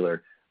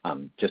particular.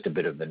 Just a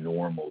bit of the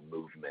normal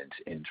movement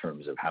in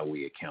terms of how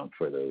we account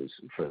for those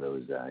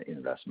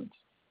investments.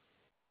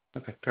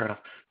 Okay, fair enough.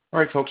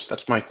 All right, folks,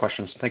 that's my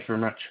questions. Thank you very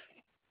much.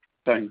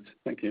 Thanks.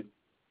 Thank you.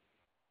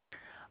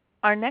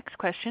 Our next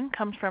question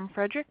comes from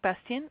Frederic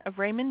Bastien of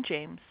Raymond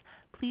James.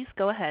 Please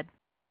go ahead.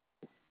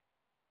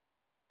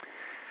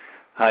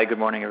 Hi, good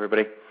morning,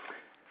 everybody.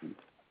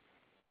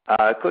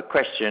 A quick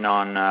question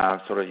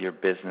on sort of your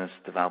business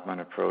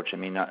development approach. I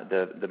mean,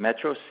 the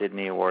Metro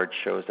Sydney Award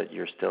shows that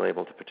you're still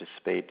able to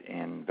participate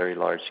in very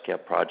large-scale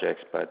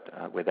projects,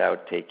 but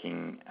without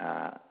taking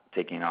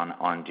on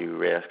undue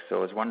risk. So I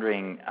was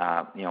wondering,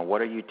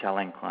 what are you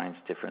telling clients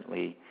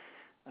differently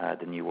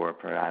than you were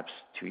perhaps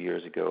 2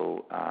 years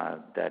ago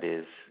that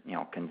is,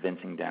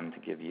 convincing them to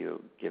give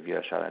you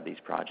a shot at these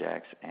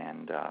projects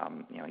and,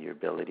 your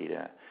ability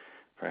to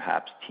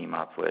perhaps team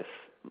up with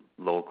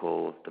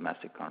local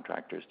domestic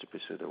contractors to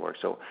pursue the work.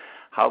 So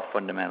how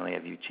fundamentally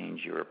have you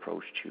changed your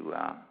approach to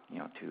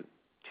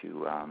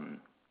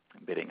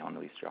bidding on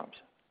these jobs?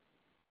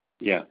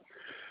 Yeah,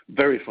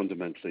 very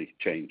fundamentally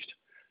changed.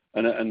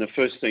 And the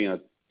first thing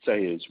I'd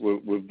say is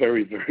we're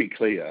very, very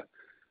clear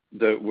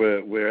that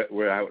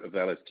we're out of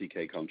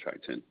LSTK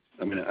contracting.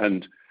 I mean,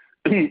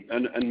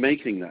 and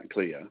making that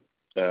clear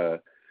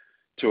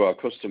to our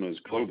customers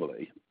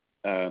globally,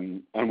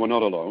 and we're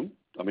not alone.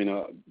 I mean,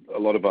 a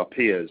lot of our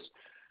peers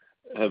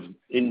have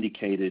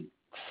indicated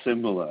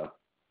similar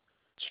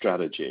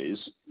strategies,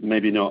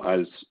 maybe not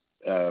as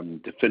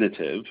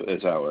definitive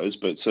as ours,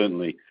 but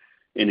certainly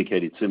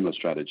indicated similar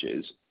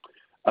strategies.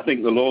 I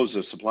think the laws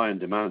of supply and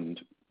demand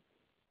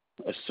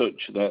are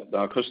such that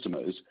our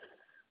customers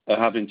are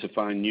having to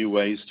find new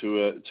ways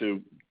to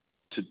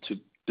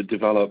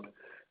develop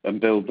and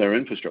build their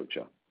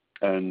infrastructure,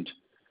 and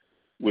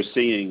we're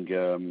seeing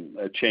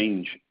a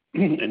change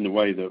in the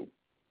way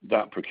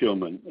that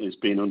procurement is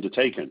being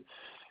undertaken,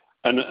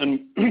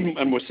 and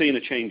we're seeing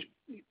a change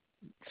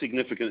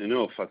significant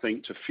enough, I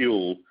think, to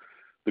fuel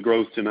the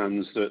growth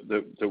demands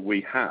that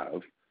we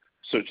have,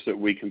 such that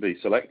we can be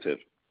selective.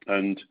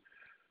 And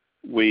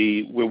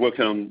we're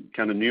working on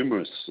kind of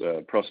numerous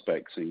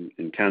prospects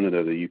in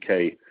Canada, the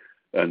UK,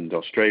 and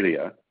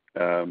Australia,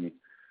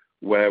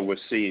 where we're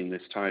seeing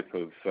this type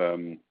of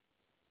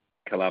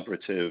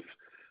collaborative,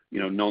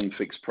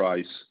 non-fixed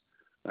price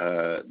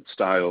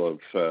style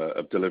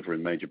of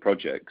delivering major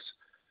projects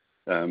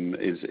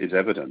is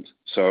evident.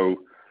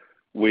 So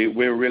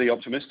we're really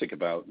optimistic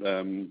about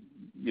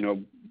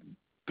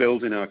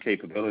building our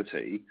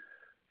capability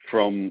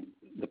from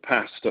the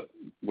past,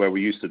 where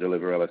we used to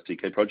deliver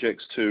LSTK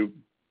projects, to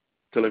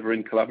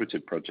delivering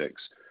collaborative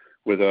projects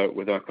with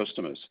our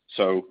customers.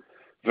 So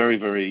very,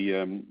 very,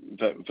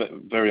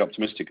 very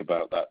optimistic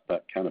about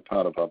that kind of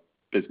part of our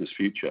business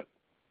future.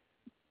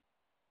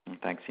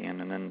 Thanks,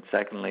 Ian. And then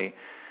secondly,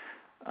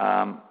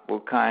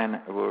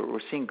 we're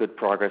seeing good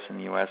progress in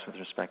the U.S. with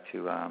respect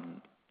to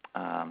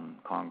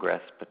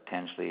Congress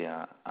potentially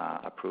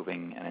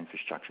approving an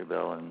infrastructure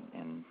bill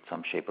in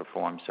some shape or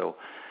form. So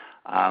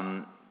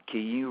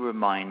can you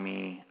remind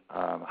me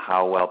of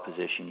how well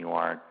positioned you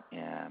are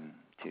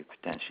to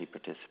potentially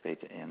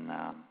participate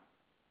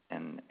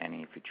in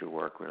any future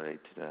work related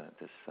to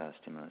this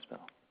stimulus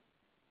bill?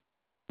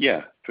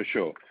 Yeah, for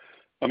sure.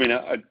 I mean,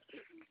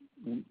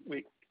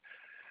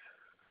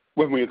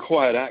 when we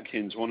acquired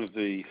Atkins, one of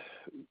the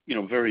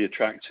very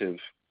attractive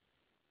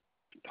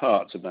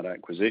parts of that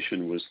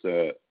acquisition was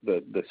the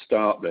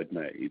start they'd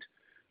made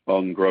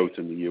on growth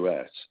in the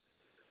US,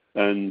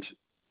 and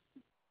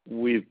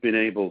we've been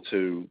able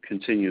to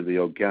continue the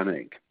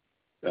organic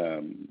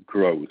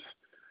growth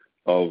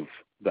of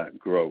that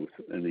growth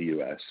in the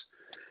US,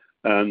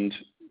 and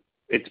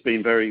it's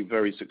been very,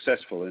 very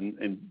successful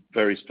in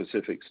very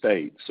specific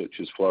states such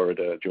as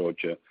Florida,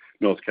 Georgia,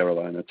 North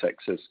Carolina,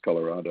 Texas,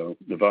 Colorado,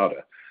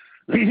 Nevada.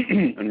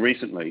 And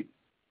recently,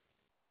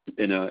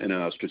 in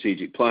our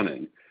strategic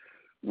planning,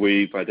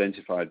 we've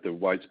identified the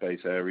white space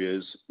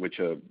areas, which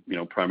are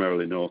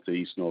primarily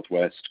Northeast,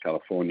 Northwest,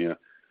 California,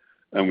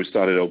 and we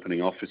started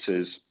opening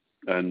offices.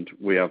 And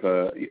we have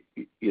an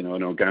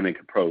organic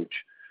approach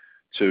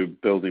to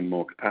building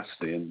more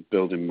capacity and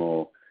building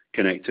more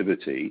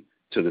connectivity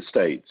to the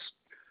states.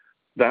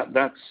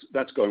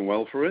 That's going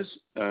well for us,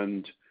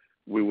 and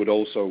we would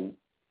also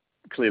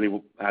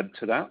clearly add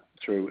to that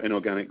through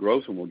inorganic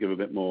growth, and we'll give a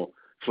bit more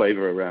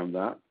flavor around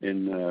that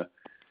in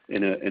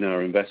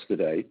our Investor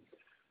Day.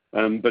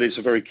 But it's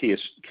a very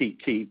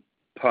key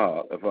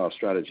part of our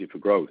strategy for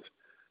growth.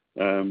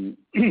 And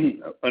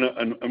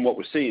what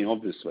we're seeing,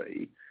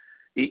 obviously,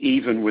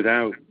 even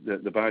without the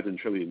Biden $1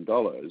 trillion,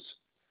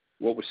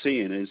 what we're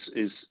seeing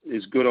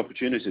is good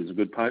opportunities, a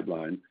good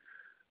pipeline,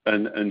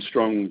 and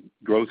strong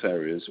growth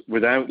areas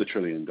without the $1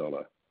 trillion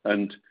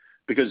And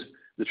because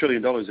the $1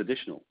 trillion is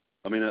additional.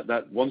 I mean,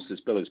 that once this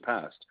bill is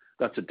passed,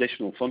 that's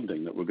additional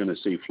funding that we're going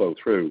to see flow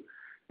through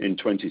in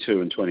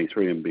 22 and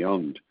 23 and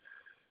beyond.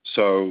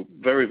 So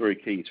very, very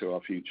key to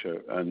our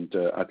future, and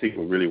I think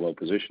we're really well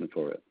positioned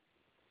for it.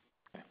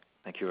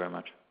 Thank you very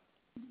much.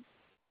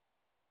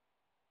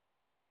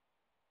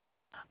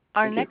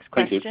 Our next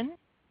question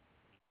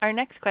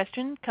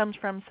comes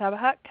from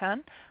Sabahat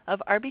Khan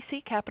of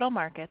RBC Capital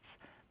Markets.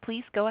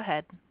 Please go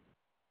ahead.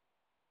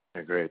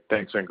 Okay, great.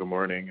 Thanks, and good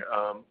morning.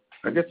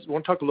 I guess I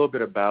want to talk a little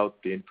bit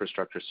about the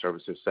infrastructure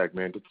services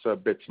segment. It's a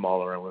bit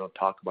smaller, and we don't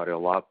talk about it a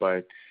lot, but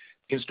it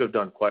seems to have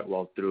done quite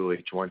well through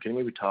H1. Can you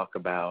maybe talk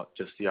about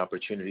just the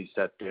opportunity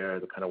set there,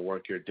 the kind of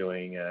work you're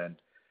doing, and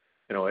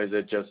is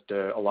it just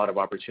a lot of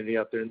opportunity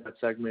out there in that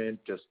segment?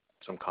 Just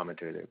some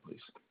commentary there,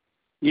 please.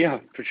 Yeah,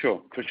 for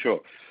sure.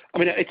 I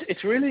mean,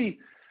 it's really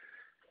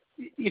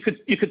you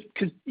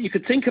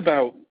could think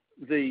about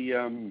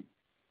the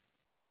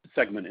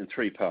segment in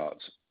three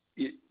parts.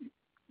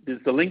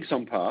 There's the links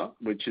on part,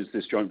 which is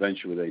this joint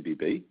venture with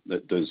ABB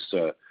that does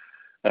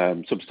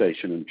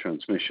substation and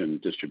transmission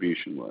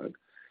distribution work.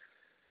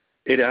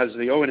 It has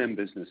the O&M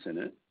business in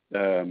it,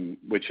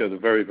 which are the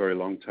very, very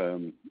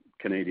long-term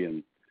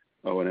Canadian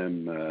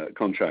O&M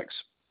contracts,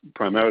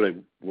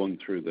 primarily won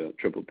through the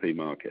PPP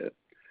market.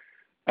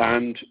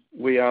 And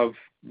we have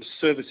the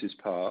services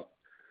part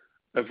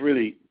of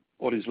really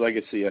what is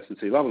legacy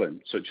SNC-Lavalin,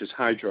 such as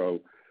hydro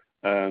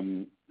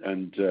and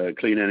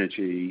clean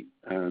energy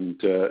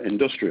and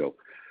industrial.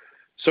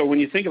 So when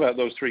you think about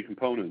those three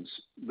components,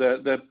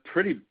 they're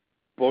pretty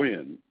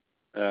buoyant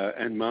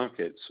end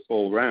markets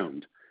all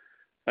round.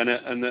 And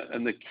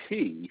the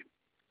key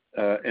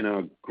in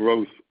our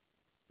growth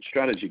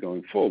strategy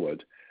going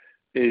forward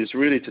is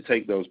really to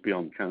take those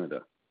beyond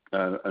Canada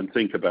and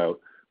think about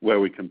where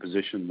we can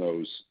position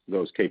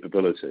those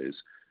capabilities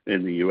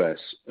in the US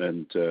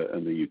and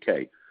the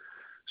UK.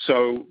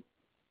 So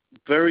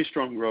very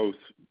strong growth,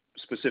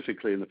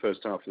 specifically in the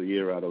first half of the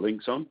year out of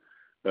Linxon.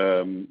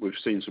 We've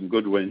seen some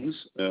good wins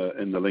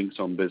in the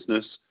Linxon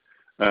business.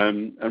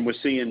 And we're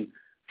seeing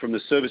from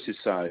the services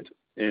side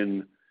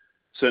in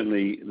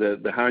certainly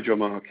the hydro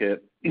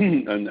market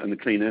and the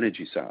clean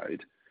energy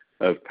side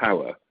of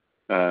power,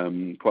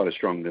 quite a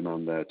strong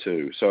demand there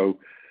too. So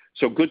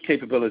good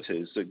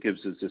capabilities that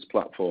gives us this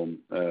platform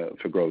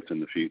for growth in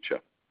the future.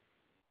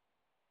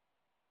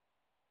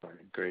 All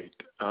right, great.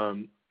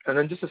 And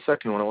then just a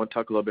second one, I want to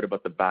talk a little bit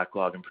about the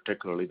backlog and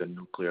particularly the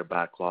nuclear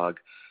backlog.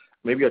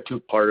 Maybe a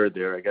two-parter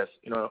there, I guess.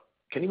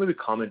 Can you maybe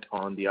comment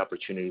on the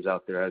opportunities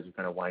out there as you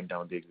kind of wind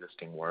down the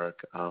existing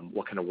work?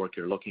 What kind of work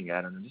you're looking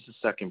at? And then just the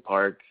second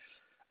part,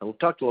 and we've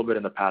talked a little bit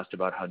in the past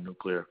about how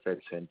nuclear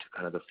fits into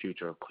kind of the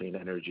future of clean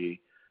energy.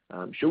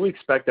 Should we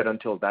expect that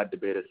until that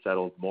debate is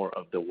settled, more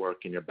of the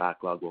work in your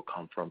backlog will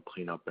come from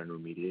cleanup and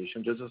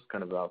remediation? Just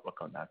kind of outlook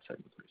on that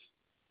segment, please.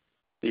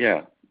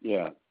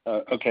 Yeah.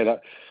 Okay.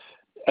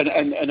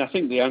 And I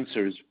think the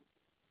answer is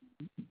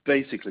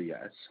basically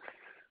yes.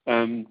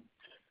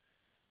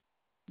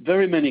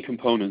 Very many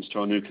components to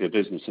our nuclear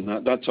business,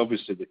 and that's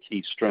obviously the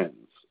key strength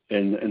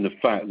in the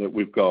fact that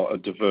we've got a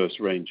diverse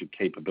range of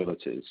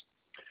capabilities.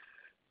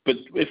 But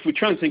if we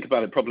try and think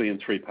about it probably in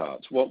three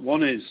parts,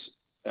 one is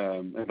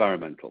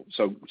environmental,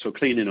 so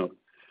cleaning up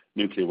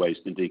nuclear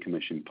waste and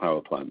decommissioning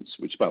power plants,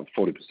 which is about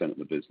 40% of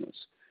the business.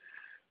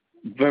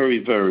 Very,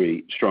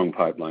 very strong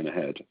pipeline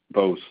ahead,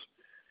 both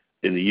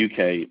in the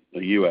UK,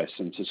 the US,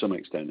 and to some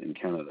extent in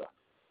Canada.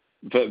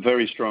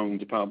 Very strong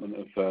Department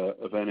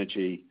of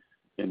Energy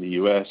in the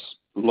US,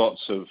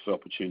 lots of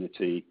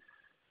opportunity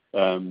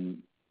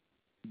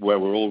where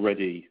we're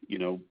already,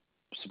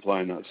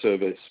 supplying that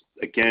service.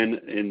 Again,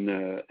 in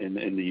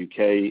the UK,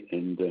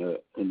 in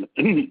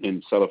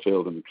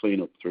Sellafield and the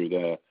cleanup through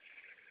there.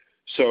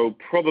 So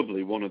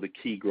probably one of the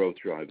key growth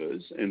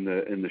drivers in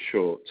the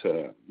short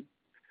term.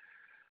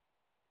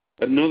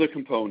 Another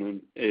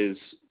component is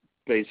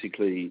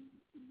basically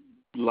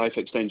life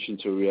extension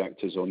to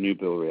reactors or new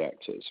build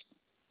reactors.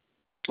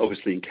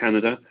 Obviously in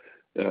Canada,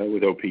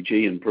 with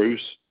OPG and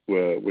Bruce,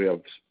 where we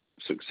have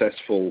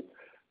successful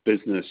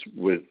business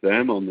with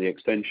them on the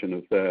extension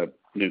of their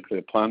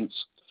nuclear plants,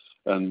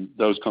 and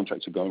those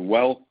contracts are going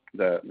well.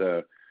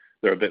 They're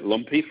a bit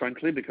lumpy,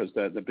 frankly, because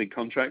they're big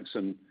contracts,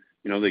 and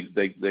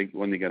they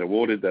when they get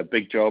awarded, they're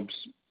big jobs,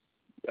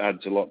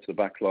 adds a lot to the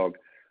backlog,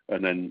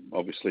 and then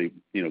obviously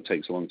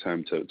takes a long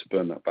time to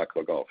burn that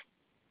backlog off.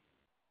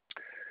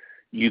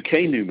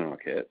 UK new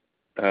market,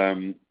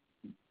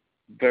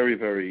 very,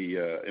 very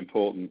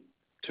important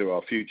to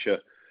our future.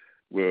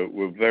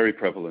 We're very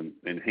prevalent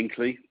in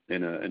Hinkley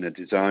in a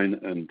design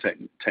and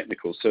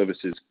technical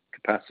services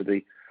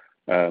capacity,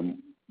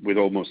 with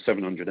almost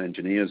 700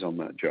 engineers on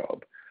that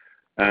job.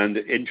 And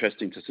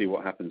interesting to see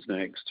what happens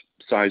next.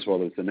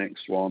 Sizewell is the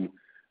next one.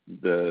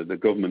 The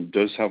government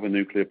does have a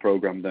nuclear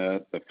program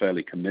there. They're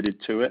fairly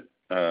committed to it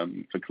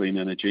for clean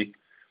energy.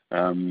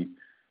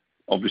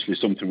 Obviously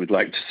something we'd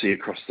like to see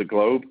across the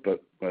globe,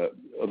 but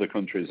other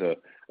countries are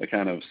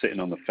kind of sitting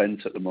on the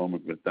fence at the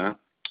moment with that.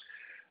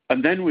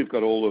 And then we've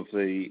got all of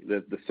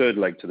the third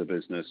leg to the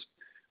business,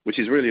 which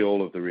is really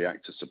all of the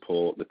reactor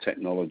support, the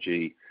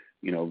technology,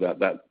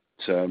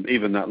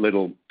 even that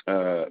little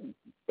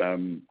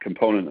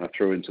component I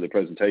threw into the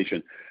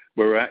presentation,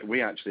 where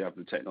we actually have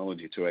the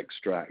technology to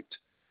extract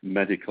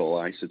medical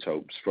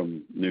isotopes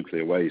from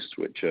nuclear waste,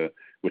 which are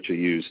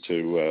used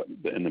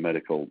in the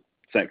medical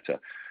sector.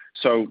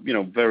 So,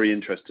 very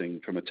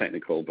interesting from a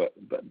technical but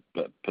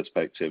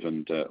perspective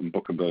and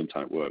book and burn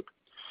type work.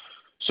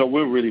 So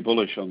we're really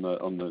bullish on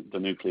the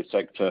nuclear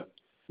sector.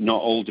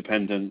 Not all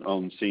dependent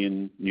on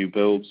seeing new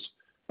builds.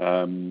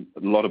 A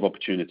lot of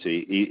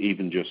opportunity,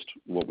 even just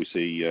what we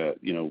see,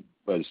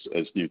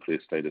 as nuclear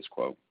status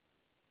quo.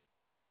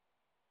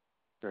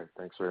 Great.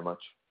 Thanks very much.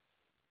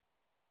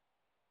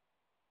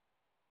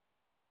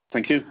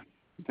 Thank you.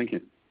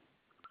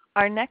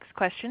 Our next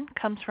question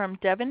comes from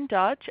Devin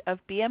Dodge of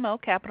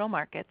BMO Capital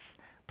Markets.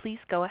 Please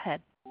go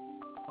ahead.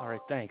 All right,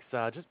 thanks.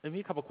 Just maybe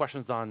a couple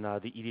questions on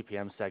the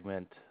EDPM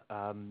segment.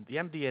 The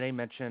MD&A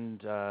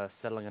mentioned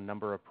settling a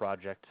number of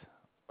project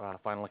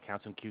final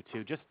accounts in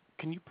Q2. Just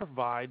can you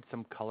provide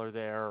some color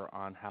there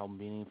on how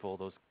meaningful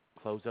those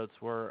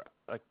closeouts were?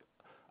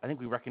 I think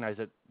we recognize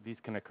that these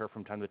can occur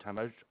from time to time.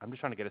 I'm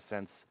just trying to get a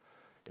sense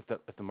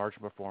if the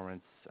margin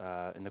performance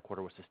in the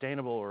quarter was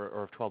sustainable,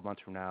 or if 12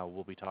 months from now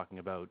we'll be talking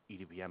about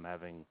EDPM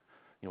having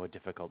a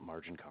difficult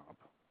margin comp.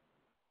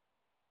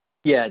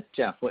 Yeah,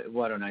 Jeff,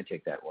 why don't I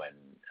take that one,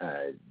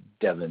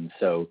 Devin?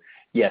 So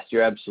yes,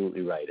 you're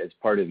absolutely right. As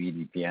part of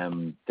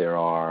EDPM, there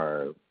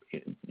are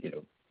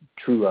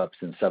true ups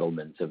and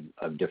settlements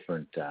of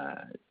different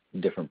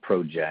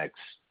projects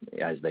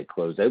as they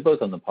close out,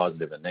 both on the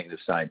positive and negative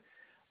side.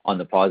 On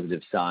the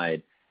positive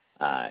side,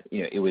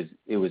 it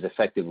was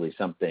effectively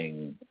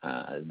something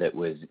that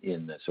was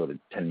in the sort of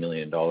 $10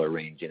 million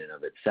range in and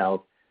of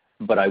itself.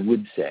 But I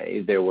would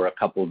say there were a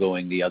couple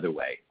going the other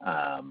way.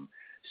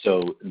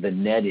 So the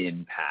net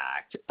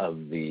impact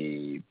of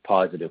the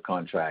positive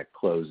contract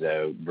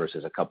closeout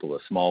versus a couple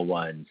of small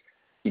ones,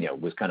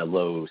 was kind of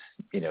low,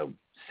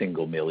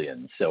 single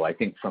millions. So I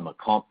think from a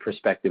comp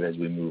perspective, as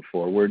we move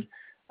forward,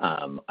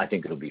 I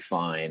think it'll be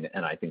fine,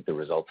 and I think the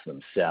results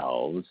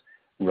themselves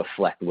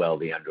reflect well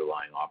the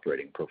underlying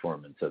operating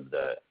performance of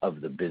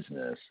the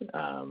business.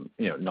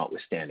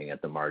 Notwithstanding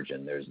at the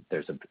margin,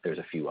 there's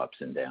a few ups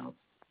and downs.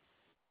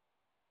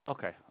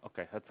 Okay,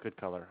 that's good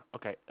color.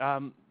 Okay,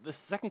 the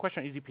second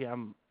question on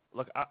EDPM.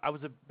 Look, I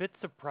was a bit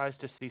surprised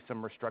to see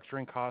some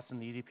restructuring costs in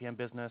the EDPM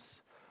business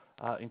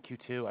in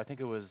Q2. I think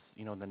it was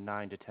in the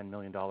 $9 to $10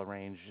 million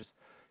range. Just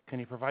can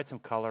you provide some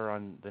color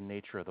on the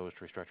nature of those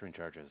restructuring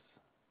charges?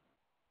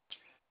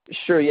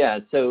 Sure, yeah.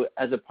 So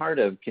as a part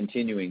of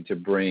continuing to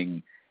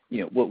bring,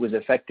 what was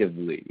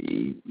effectively,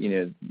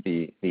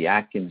 the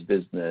Atkins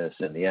business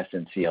and the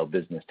SNCL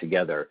business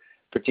together,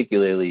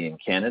 particularly in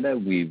Canada,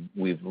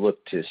 we've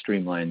looked to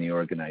streamline the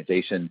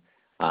organization,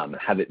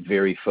 have it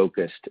very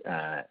focused,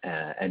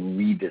 and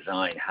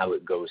redesign how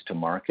it goes to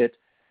market,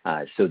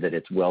 so that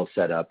it's well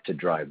set up to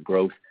drive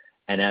growth.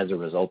 And as a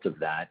result of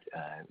that,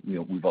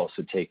 we've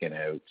also taken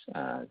out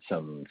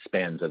some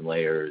spans and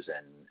layers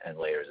and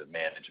layers of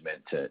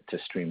management to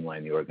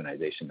streamline the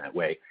organization that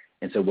way.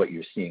 And so what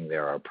you're seeing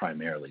there are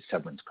primarily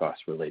severance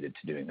costs related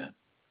to doing that.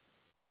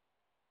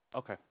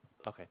 Okay,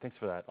 thanks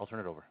for that. I'll turn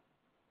it over.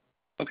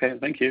 Okay,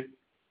 thank you.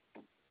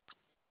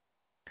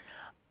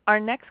 Our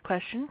next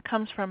question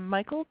comes from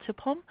Michael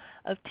Tupholme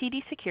of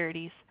TD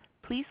Securities.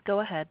 Please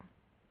go ahead.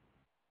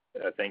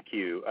 Thank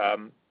you.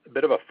 A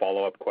bit of a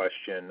follow-up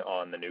question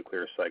on the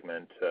nuclear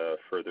segment,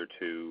 further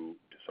to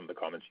some of the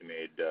comments you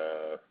made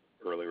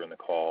earlier in the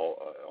call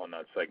on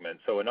that segment.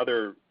 So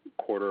another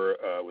quarter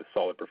with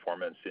solid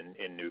performance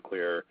in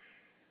nuclear,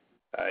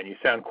 and you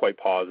sound quite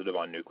positive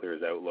on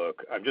nuclear's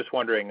outlook. I'm just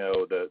wondering,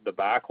 though, the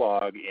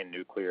backlog in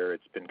nuclear,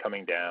 it's been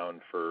coming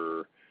down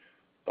for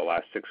the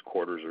last 6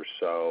 quarters or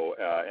so,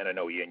 and I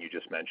know, Ian, you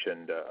just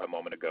mentioned a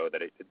moment ago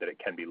that it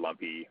can be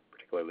lumpy,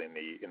 particularly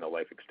in the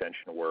life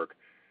extension work.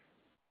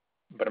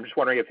 But I'm just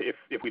wondering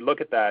if we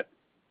look at that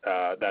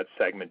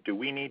segment, do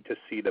we need to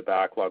see the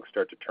backlog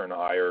start to turn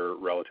higher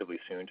relatively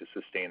soon to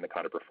sustain the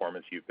kind of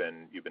performance you've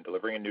been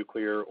delivering in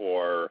nuclear,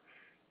 or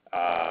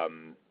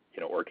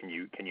or can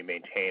you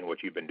maintain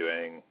what you've been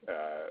doing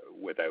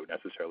without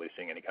necessarily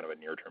seeing any kind of a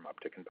near-term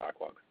uptick in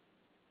backlog?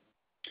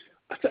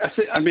 I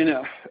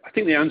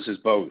think the answer is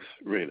both,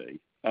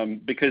 really,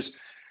 because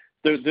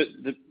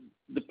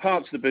the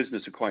parts of the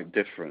business are quite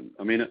different.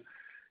 I mean,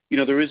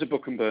 there is a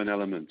book and burn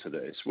element to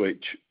this,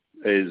 which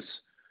is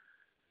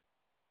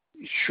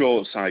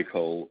short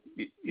cycle.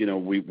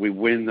 We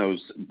win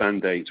those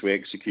mandates, we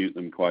execute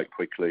them quite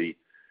quickly,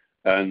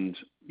 and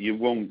you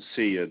won't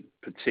see a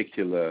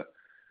particular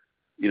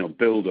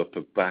build-up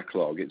of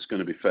backlog. It's going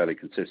to be fairly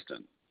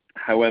consistent.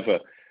 However,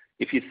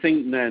 if you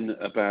think then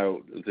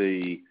about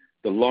the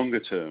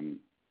longer-term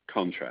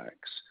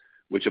contracts,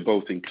 which are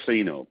both in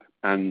cleanup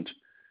and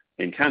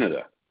in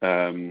Canada,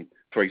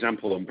 for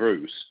example, on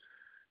Bruce,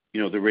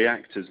 the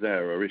reactors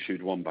there are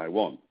issued one by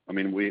one. I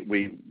mean,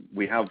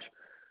 we have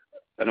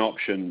an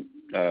option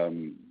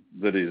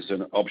that is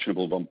an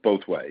optionable on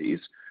both ways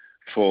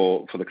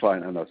for the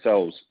client and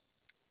ourselves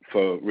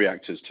for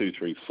reactors 2,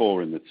 3,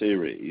 4 in the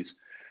series.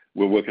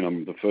 We're working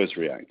on the first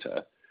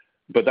reactor,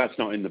 but that's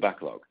not in the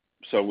backlog.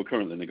 So we're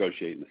currently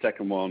negotiating the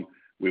second one.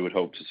 We would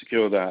hope to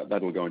secure that.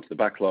 That will go into the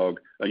backlog,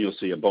 and you'll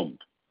see a bump.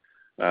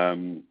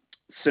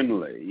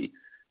 Similarly,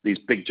 these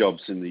big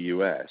jobs in the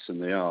US,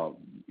 and they are,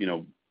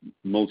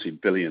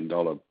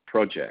 multi-billion-dollar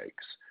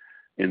projects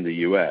in the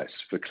US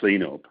for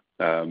cleanup.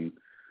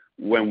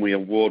 When we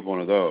award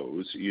one of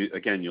those,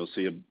 you'll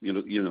see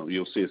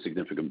a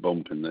significant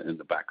bump in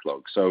the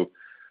backlog. So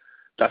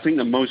I think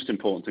the most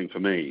important thing for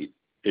me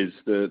is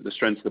the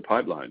strength of the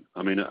pipeline.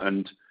 I mean,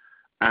 and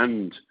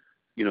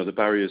the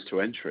barriers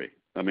to entry.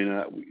 I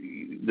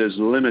mean, there's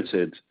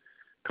limited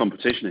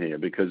competition here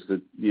because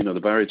the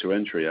barrier to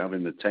entry,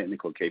 having the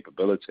technical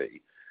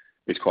capability,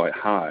 is quite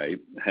high.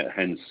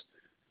 Hence,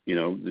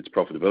 its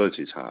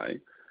profitability is high,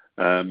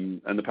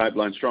 and the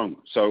pipeline's strong.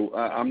 So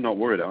I'm not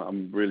worried.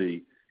 I'm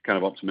really kind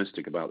of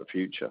optimistic about the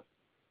future.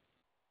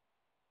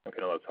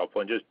 Okay, no, that's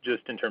helpful. And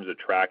just in terms of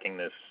tracking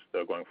this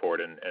though, going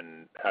forward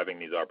and having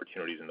these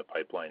opportunities in the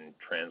pipeline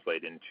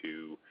translate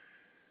into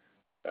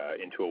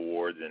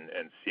awards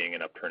and seeing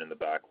an upturn in the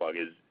backlog,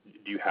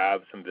 do you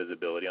have some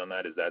visibility on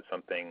that? Is that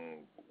something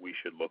we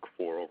should look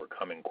for over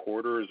coming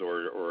quarters,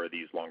 or are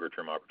these longer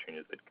term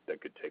opportunities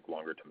that could take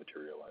longer to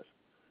materialize?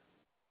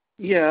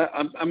 Yeah,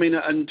 I mean,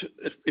 and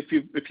if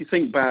you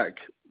think back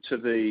to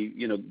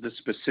the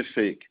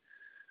specific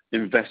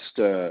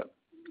investor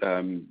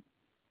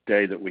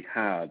day that we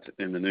had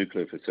in the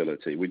nuclear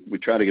facility, we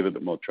try to give a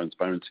bit more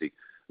transparency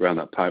around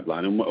that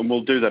pipeline, and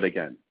we'll do that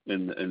again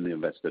in the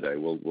investor day.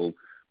 We'll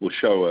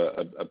show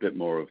a bit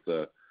more of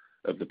the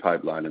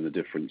pipeline and the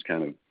different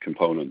kind of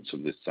components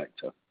of this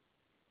sector.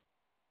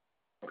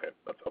 Okay,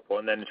 that's helpful.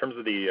 And then in terms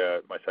of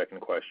my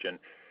second question,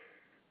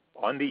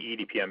 on the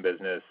EDPM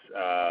business,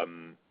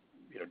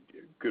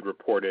 good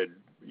reported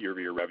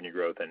year-over-year revenue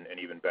growth and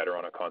even better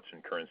on a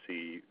constant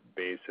currency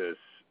basis.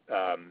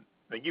 I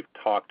think you've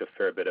talked a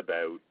fair bit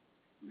about,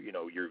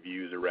 your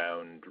views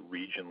around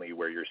regionally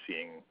where you're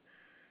seeing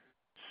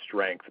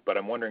strength, but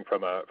I'm wondering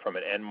from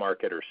an end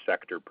market or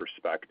sector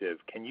perspective,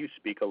 can you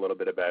speak a little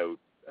bit about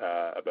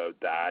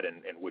that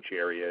and which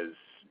areas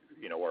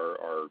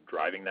are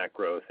driving that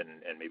growth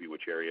and maybe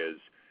which areas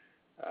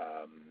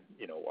are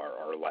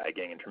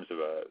lagging in terms of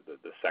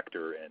the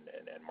sector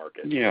and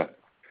market?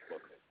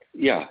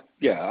 Yeah.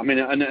 I mean,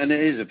 and it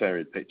is a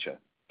varied picture.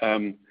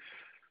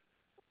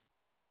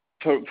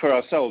 For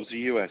ourselves, the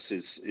US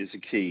is a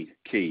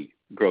key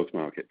growth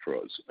market for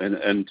us, and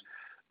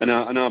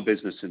our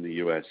business in the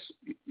US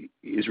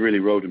is really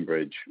road and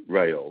bridge,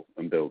 rail,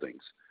 and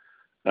buildings,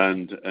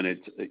 and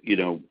it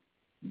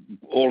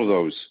all of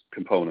those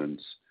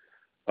components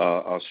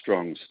are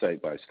strong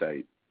state by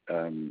state.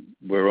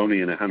 We're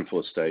only in a handful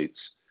of states,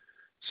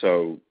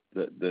 so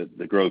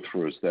the growth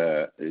for us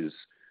there is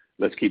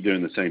let's keep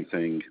doing the same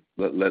thing.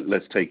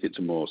 Let's take it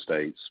to more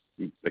states,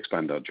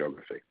 expand our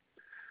geography.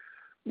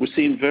 We're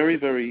seeing very,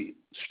 very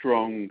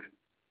strong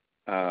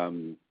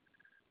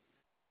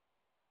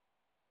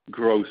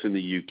growth in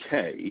the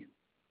UK,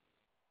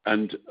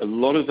 and a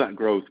lot of that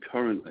growth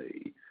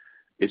currently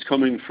is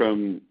coming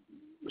from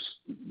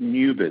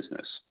new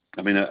business.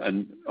 I mean,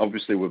 and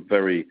obviously we're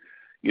very,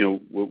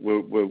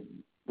 we're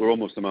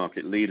almost the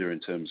market leader in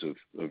terms of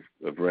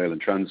rail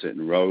and transit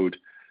and road.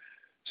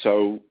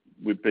 So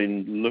we've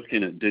been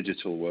looking at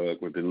digital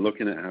work. We've been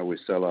looking at how we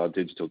sell our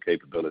digital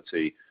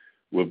capability.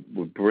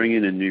 We're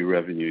bringing in new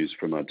revenues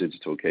from our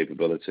digital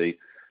capability,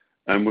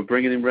 and we're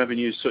bringing in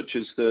revenues such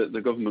as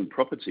the government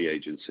property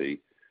agency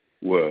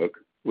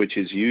work, which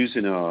is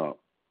using our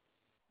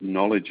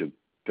knowledge of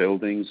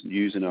buildings,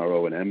 using our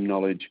O&M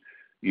knowledge,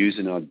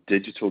 using our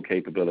digital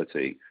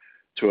capability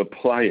to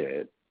apply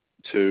it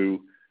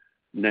to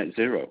net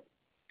zero,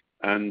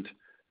 and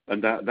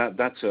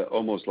that's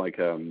almost like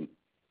a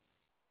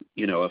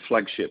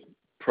flagship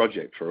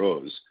project for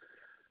us,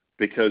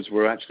 because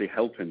we're actually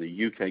helping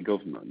the UK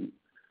government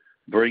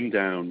bring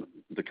down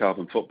the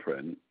carbon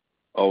footprint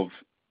of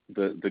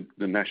the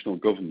national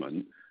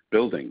government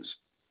buildings,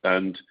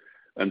 and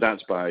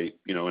that's by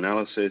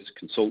analysis,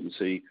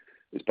 consultancy.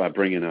 It's by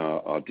bringing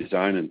our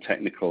design and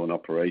technical and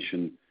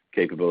operation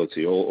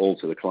capability all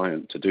to the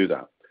client to do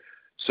that.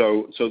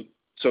 So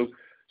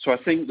I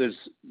think there's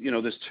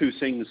two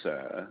things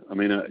there. I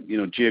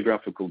mean,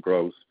 geographical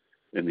growth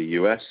in the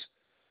US,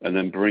 and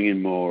then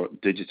bringing more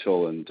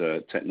digital and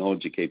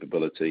technology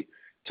capability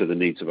to the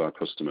needs of our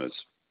customers.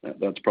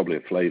 That's probably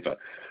a flavor.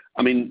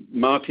 I mean,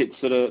 markets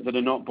that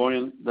are not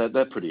buoyant,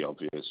 they're pretty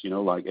obvious.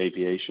 Like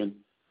aviation.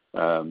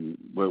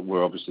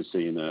 We're obviously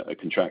seeing a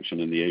contraction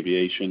in the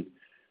aviation.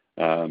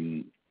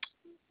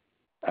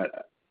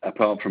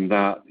 Apart from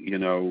that,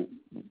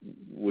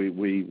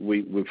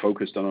 we're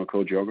focused on our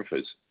core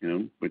geographies,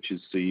 which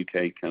is the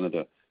UK,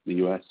 Canada, the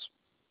US.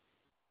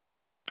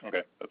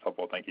 Okay, that's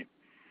helpful. Thank you.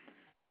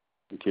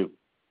 Thank you.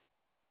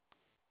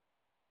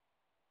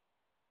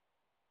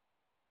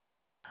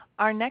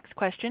 Our next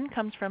question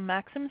comes from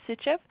Maxim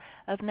Sytchev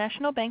of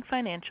National Bank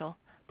Financial.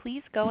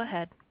 Please go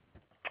ahead.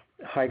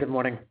 Hi, good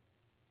morning.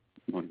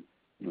 Good morning.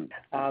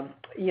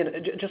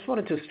 Just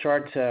wanted to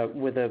start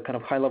with a kind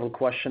of high-level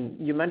question.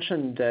 You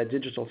mentioned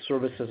digital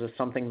services as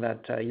something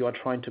that you are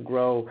trying to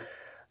grow.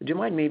 Do you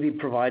mind maybe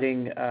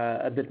providing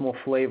a bit more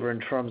flavor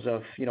in terms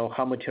of,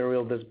 how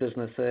material this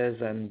business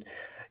is and,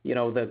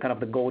 the kind of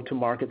the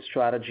go-to-market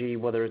strategy,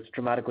 whether it's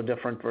dramatically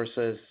different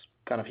versus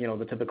kind of,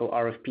 the typical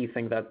RFP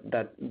thing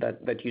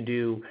that you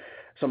do?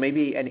 So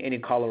maybe any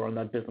color on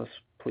that business,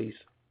 please.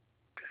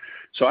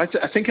 So I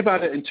think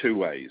about it in two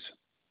ways.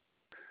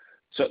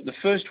 So the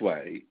first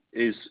way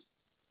is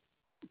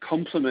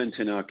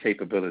complementing our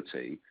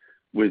capability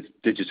with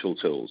digital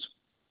tools.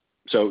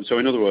 So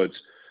in other words,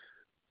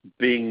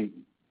 being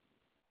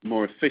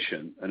more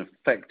efficient and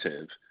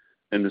effective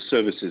in the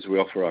services we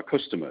offer our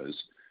customers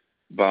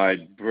by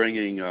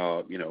bringing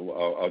our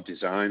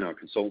design, our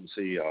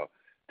consultancy, our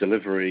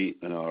delivery,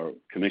 and our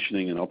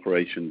commissioning and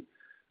operation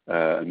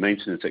and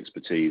maintenance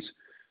expertise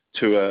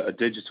to a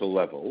digital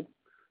level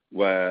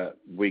where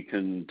we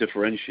can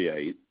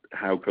differentiate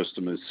how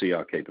customers see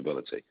our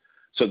capability.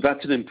 So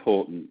that's an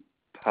important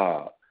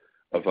part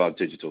of our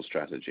digital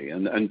strategy.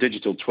 And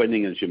digital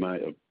twinning, as you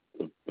might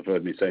have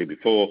heard me say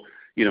before,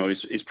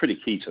 is pretty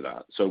key to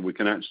that. So we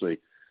can actually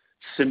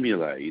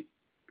simulate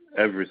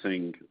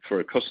everything for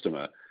a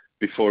customer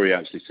before he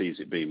actually sees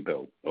it being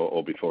built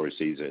or before he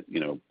sees it,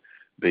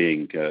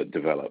 being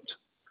developed.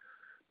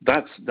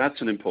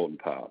 That's an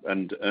important part.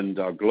 And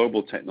our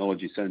global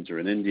technology center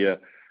in India,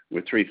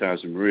 with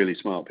 3,000 really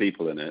smart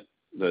people in it,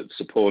 that's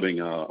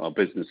supporting our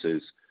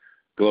businesses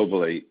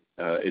globally,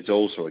 is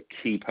also a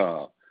key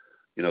part.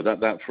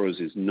 That for us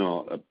is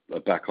not a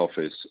back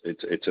office.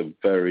 It's a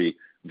very,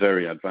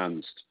 very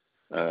advanced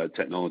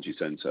technology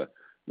center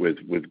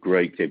with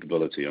great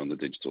capability on the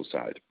digital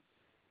side.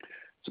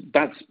 So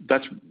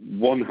that's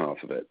one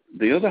half of it.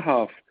 The other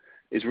half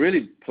is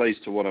really plays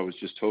to what I was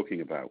just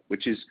talking about,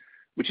 which is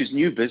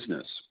new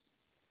business.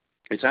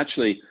 It's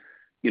actually,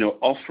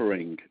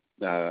 offering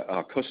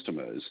our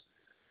customers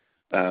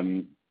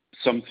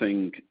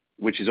something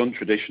which is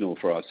untraditional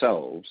for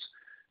ourselves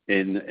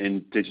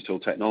in digital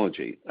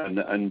technology. And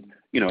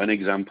an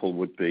example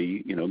would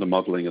be, the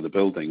modeling of the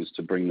buildings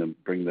to bring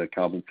their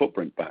carbon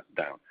footprint back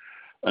down.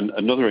 And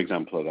another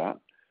example of that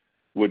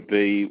would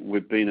be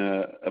we've been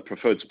a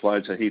preferred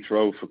supplier to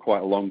Heathrow for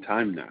quite a long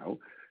time now,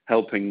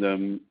 helping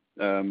them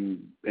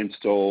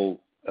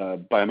install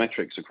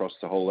biometrics across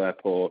the whole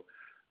airport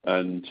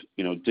and,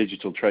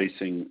 digital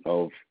tracing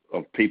of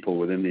people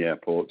within the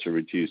airport to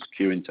reduce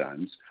queuing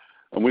times.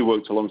 And we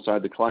worked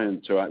alongside the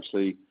client to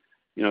actually,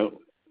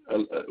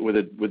 with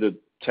a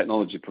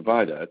technology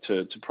provider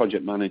to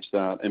project manage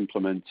that,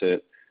 implement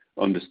it,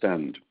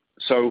 understand.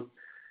 So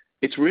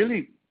it's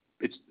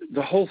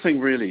the whole thing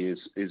really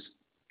is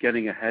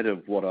getting ahead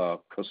of what our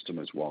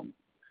customers want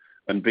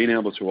and being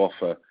able to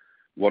offer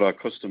what our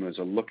customers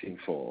are looking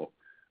for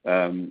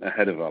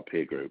ahead of our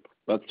peer group.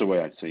 That's the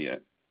way I see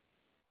it.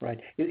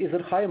 Right. Is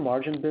it higher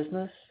margin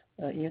business,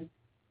 Ian?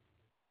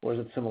 Or is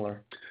it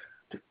similar?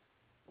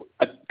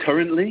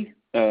 Currently,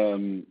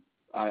 I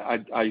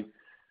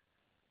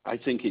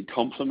think it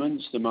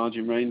complements the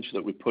margin range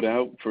that we put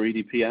out for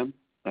EDPM.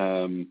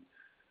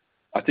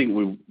 I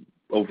think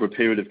over a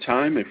period of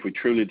time, if we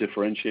truly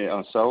differentiate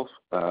ourselves,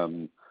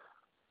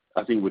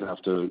 I think we'd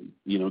have to,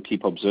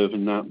 keep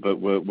observing that.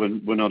 But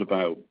we're not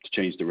about to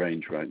change the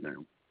range right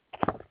now.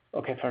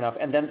 Okay, fair enough.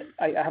 And then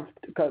I have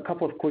a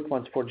couple of quick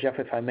ones for Jeff,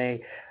 if I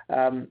may.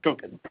 Sure.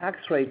 Tax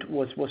rate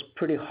was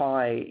pretty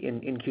high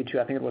in Q2.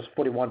 I think it was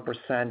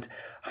 41%.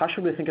 How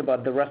should we think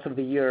about the rest of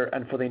the year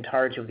and for the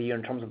entirety of the year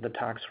in terms of the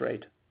tax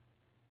rate?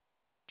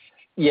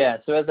 Yeah,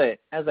 so as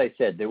I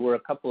said, there were a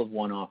couple of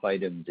one-off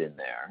items in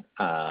there,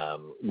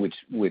 which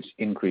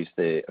increased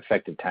the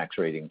effective tax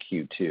rate in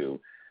Q2.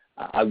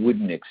 I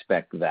wouldn't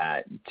expect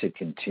that to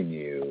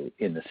continue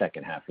in the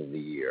second half of the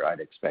year. I'd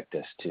expect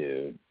us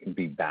to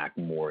be back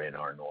more in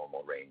our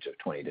normal range of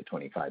 20 to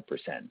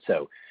 25%.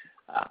 So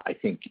I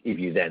think if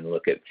you then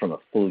look at from a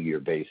full year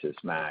basis,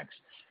 Max,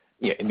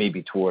 it may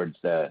be towards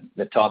the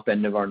top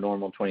end of our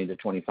normal 20 to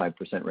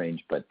 25%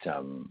 range, but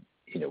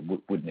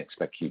wouldn't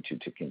expect Q2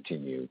 to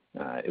continue.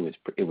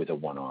 It was a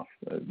one-off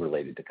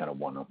related to kind of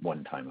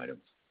one-time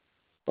items.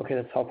 Okay,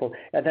 that's helpful.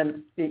 And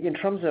then in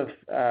terms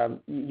of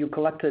you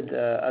collected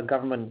a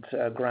government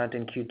grant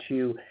in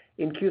Q2.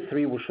 In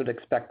Q3, we should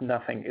expect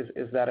nothing.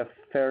 Is that a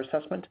fair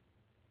assessment,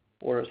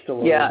 or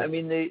still? Yeah, I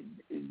mean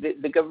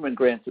the government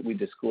grants that we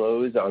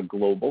disclose are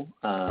global,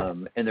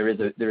 and there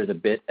is a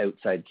bit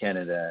outside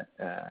Canada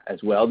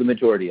as well. The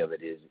majority of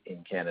it is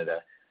in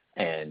Canada,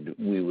 and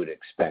we would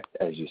expect,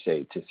 as you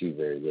say, to see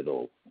very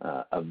little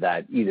of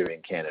that either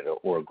in Canada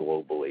or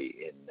globally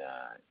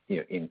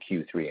in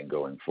Q3 and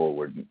going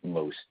forward.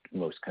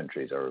 Most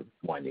countries are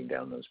winding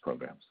down those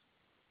programs.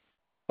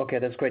 Okay,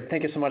 that's great.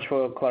 Thank you so much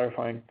for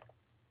clarifying.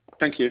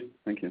 Thank you.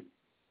 Thank you.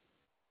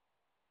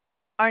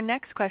 Our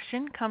next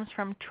question comes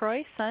from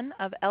Troy Sun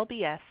of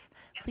LBS.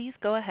 Please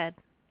go ahead.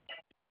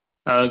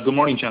 Good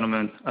morning,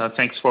 gentlemen.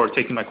 Thanks for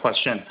taking my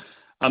question.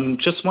 I'm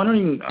just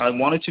wondering, I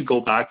wanted to go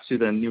back to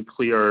the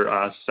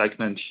nuclear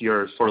segment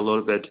here for a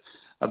little bit.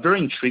 very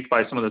intrigued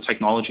by some of the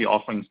technology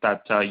offerings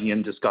that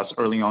Ian discussed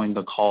early on in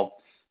the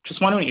call.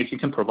 Just wondering if you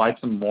can provide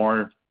some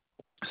more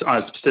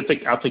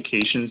specific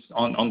applications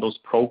on those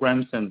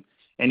programs and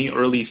any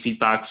early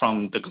feedback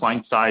from the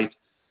client side.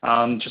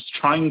 Just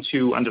trying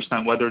to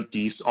understand whether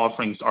these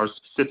offerings are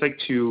specific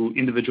to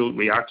individual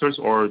reactors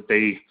or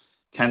they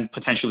can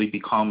potentially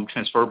become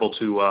transferable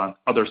to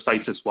other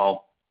sites as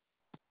well.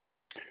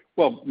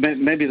 Well,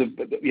 maybe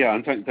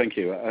and thank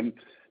you.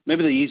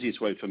 Maybe the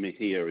easiest way for me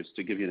here is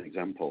to give you an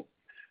example.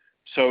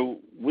 So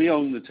we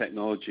own the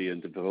technology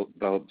and developed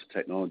the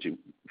technology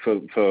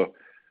for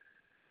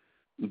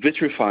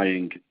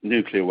vitrifying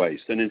nuclear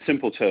waste. And in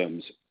simple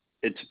terms,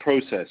 it's a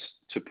process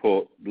to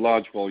put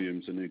large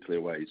volumes of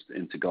nuclear waste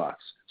into glass,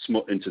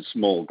 into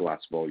small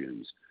glass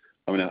volumes.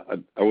 I mean,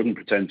 I wouldn't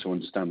pretend to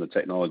understand the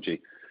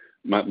technology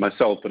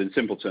myself, but in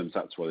simple terms,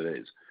 that's what it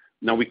is.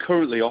 Now, we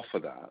currently offer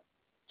that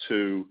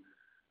to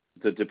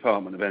the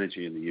Department of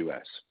Energy in the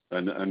US,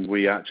 and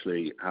we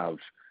actually have,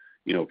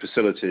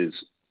 facilities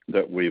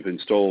that we've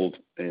installed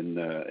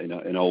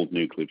in old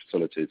nuclear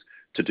facilities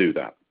to do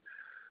that,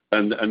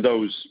 and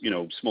those,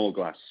 small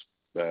glass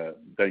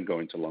then go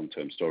into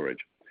long-term storage.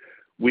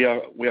 We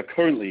are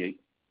currently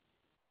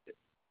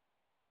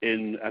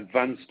in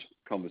advanced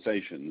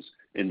conversations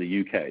in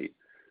the UK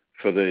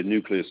for the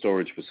nuclear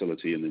storage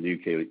facility in the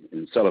UK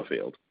in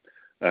Sellafield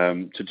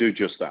to do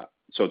just that.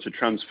 So to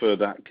transfer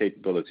that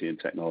capability and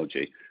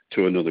technology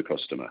to another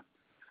customer.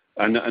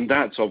 And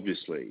that's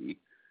obviously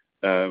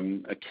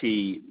a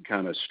key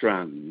kind of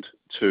strand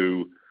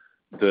to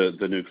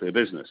the nuclear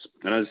business.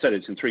 And as I said,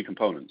 it's in three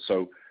components.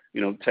 So,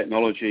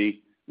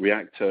 technology,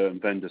 reactor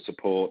and vendor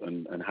support,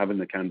 and having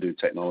the can-do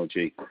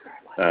technology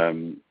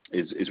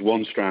is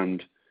one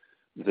strand.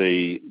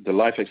 The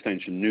life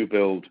extension new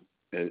build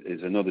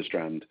is another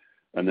strand.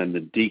 And then the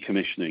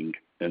decommissioning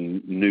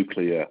and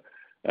nuclear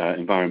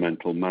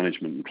environmental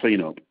management and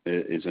cleanup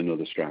is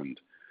another strand.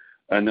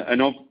 And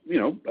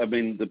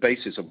the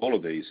basis of all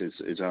of these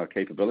is our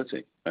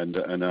capability and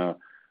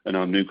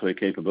our nuclear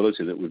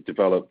capability that we've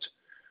developed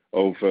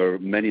over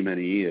many,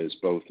 many years,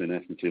 both in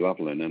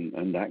SNC-Lavalin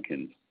and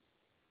Atkins.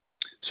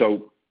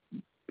 So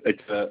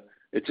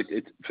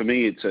for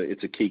me,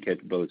 it's a key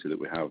capability that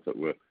we have that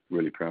we're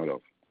really proud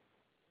of.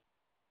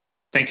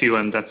 Thank you,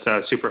 and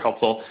that's super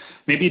helpful.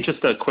 Maybe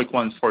just a quick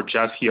one for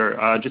Jeff here.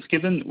 Just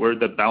given where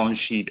the balance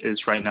sheet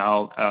is right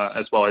now,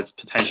 as well as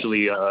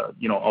potentially,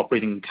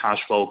 operating cash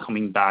flow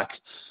coming back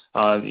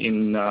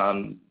in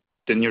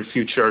the near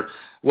future,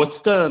 what's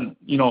the,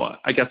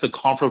 a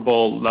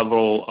comparable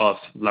level of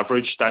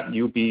leverage that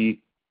you'd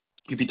be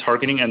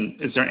targeting? And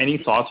is there any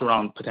thoughts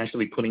around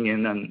potentially putting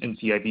in an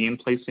NCIB in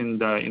place in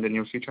the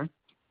near future?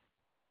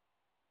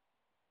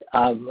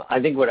 I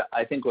think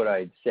what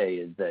I'd say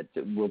is that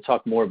we'll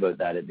talk more about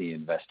that at the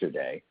Investor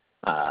Day.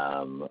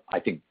 I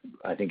think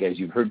as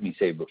you've heard me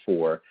say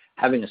before,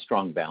 having a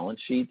strong balance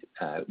sheet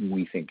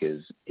we think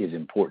is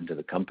important to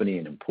the company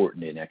and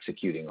important in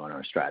executing on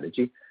our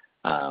strategy.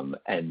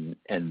 And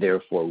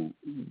therefore,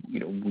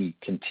 we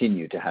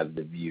continue to have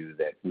the view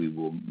that we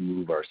will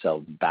move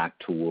ourselves back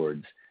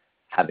towards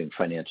having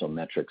financial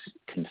metrics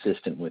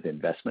consistent with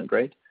investment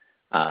grade.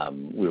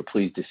 We were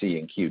pleased to see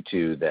in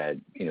Q2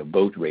 that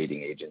both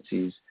rating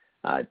agencies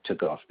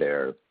took off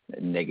their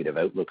negative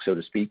outlook, so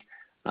to speak.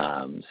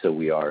 So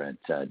we are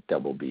at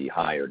double B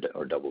high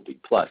or double B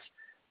plus,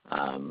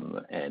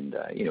 and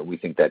we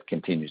think that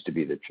continues to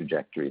be the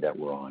trajectory that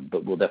we're on.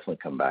 But we'll definitely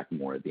come back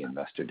more at the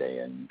Investor Day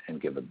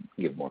and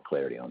give more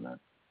clarity on that.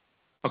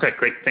 Okay,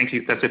 great. Thank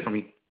you. That's it for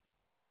me.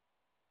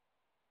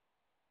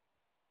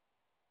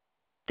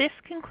 This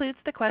concludes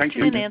the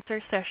question and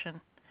answer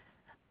session.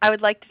 I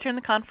would like to turn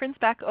the conference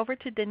back over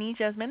to Denis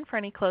Jasmin for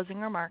any closing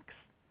remarks.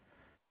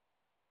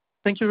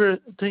 Thank you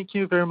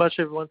very much,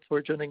 everyone,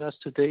 for joining us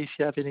today. If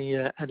you have any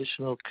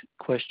additional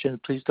questions,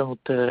 please don't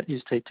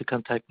hesitate to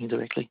contact me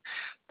directly.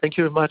 Thank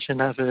you very much,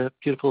 and have a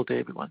beautiful day,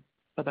 everyone.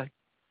 Bye-bye.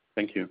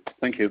 Thank you.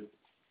 Thank you.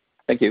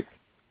 Thank you.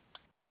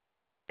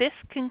 This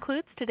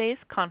concludes today's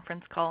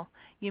conference call.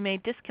 You may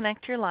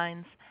disconnect your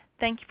lines.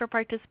 Thank you for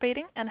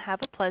participating, and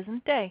have a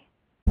pleasant day.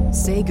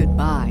 Say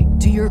goodbye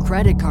to your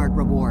credit card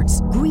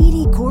rewards.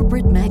 Greedy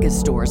corporate mega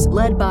stores,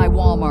 led by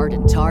Walmart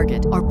and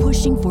Target, are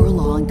pushing for a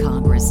law in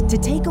Congress to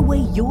take away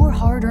your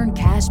hard-earned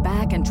cash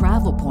back and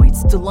travel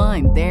points to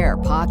line their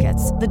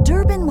pockets. The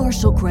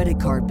Durbin-Marshall credit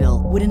card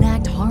bill would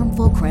enact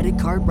harmful credit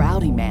card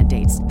routing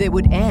mandates that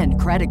would end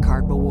credit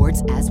card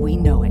rewards as we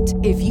know it.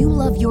 If you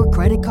love your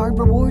credit card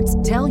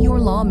rewards, tell your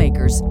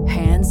lawmakers,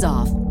 hands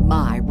off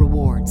my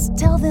rewards.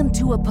 Tell them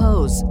to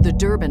oppose the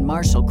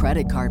Durbin-Marshall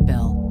credit card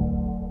bill.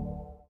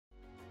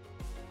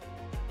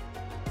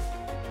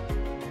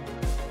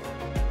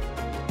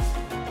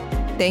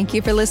 Thank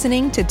you for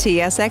listening to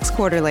TSX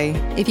Quarterly.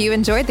 If you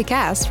enjoyed the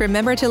cast,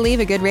 remember to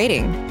leave a good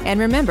rating. And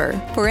remember,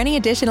 for any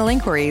additional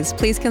inquiries,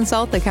 please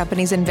consult the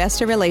company's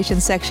investor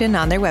relations section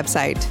on their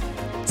website.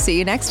 See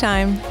you next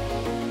time.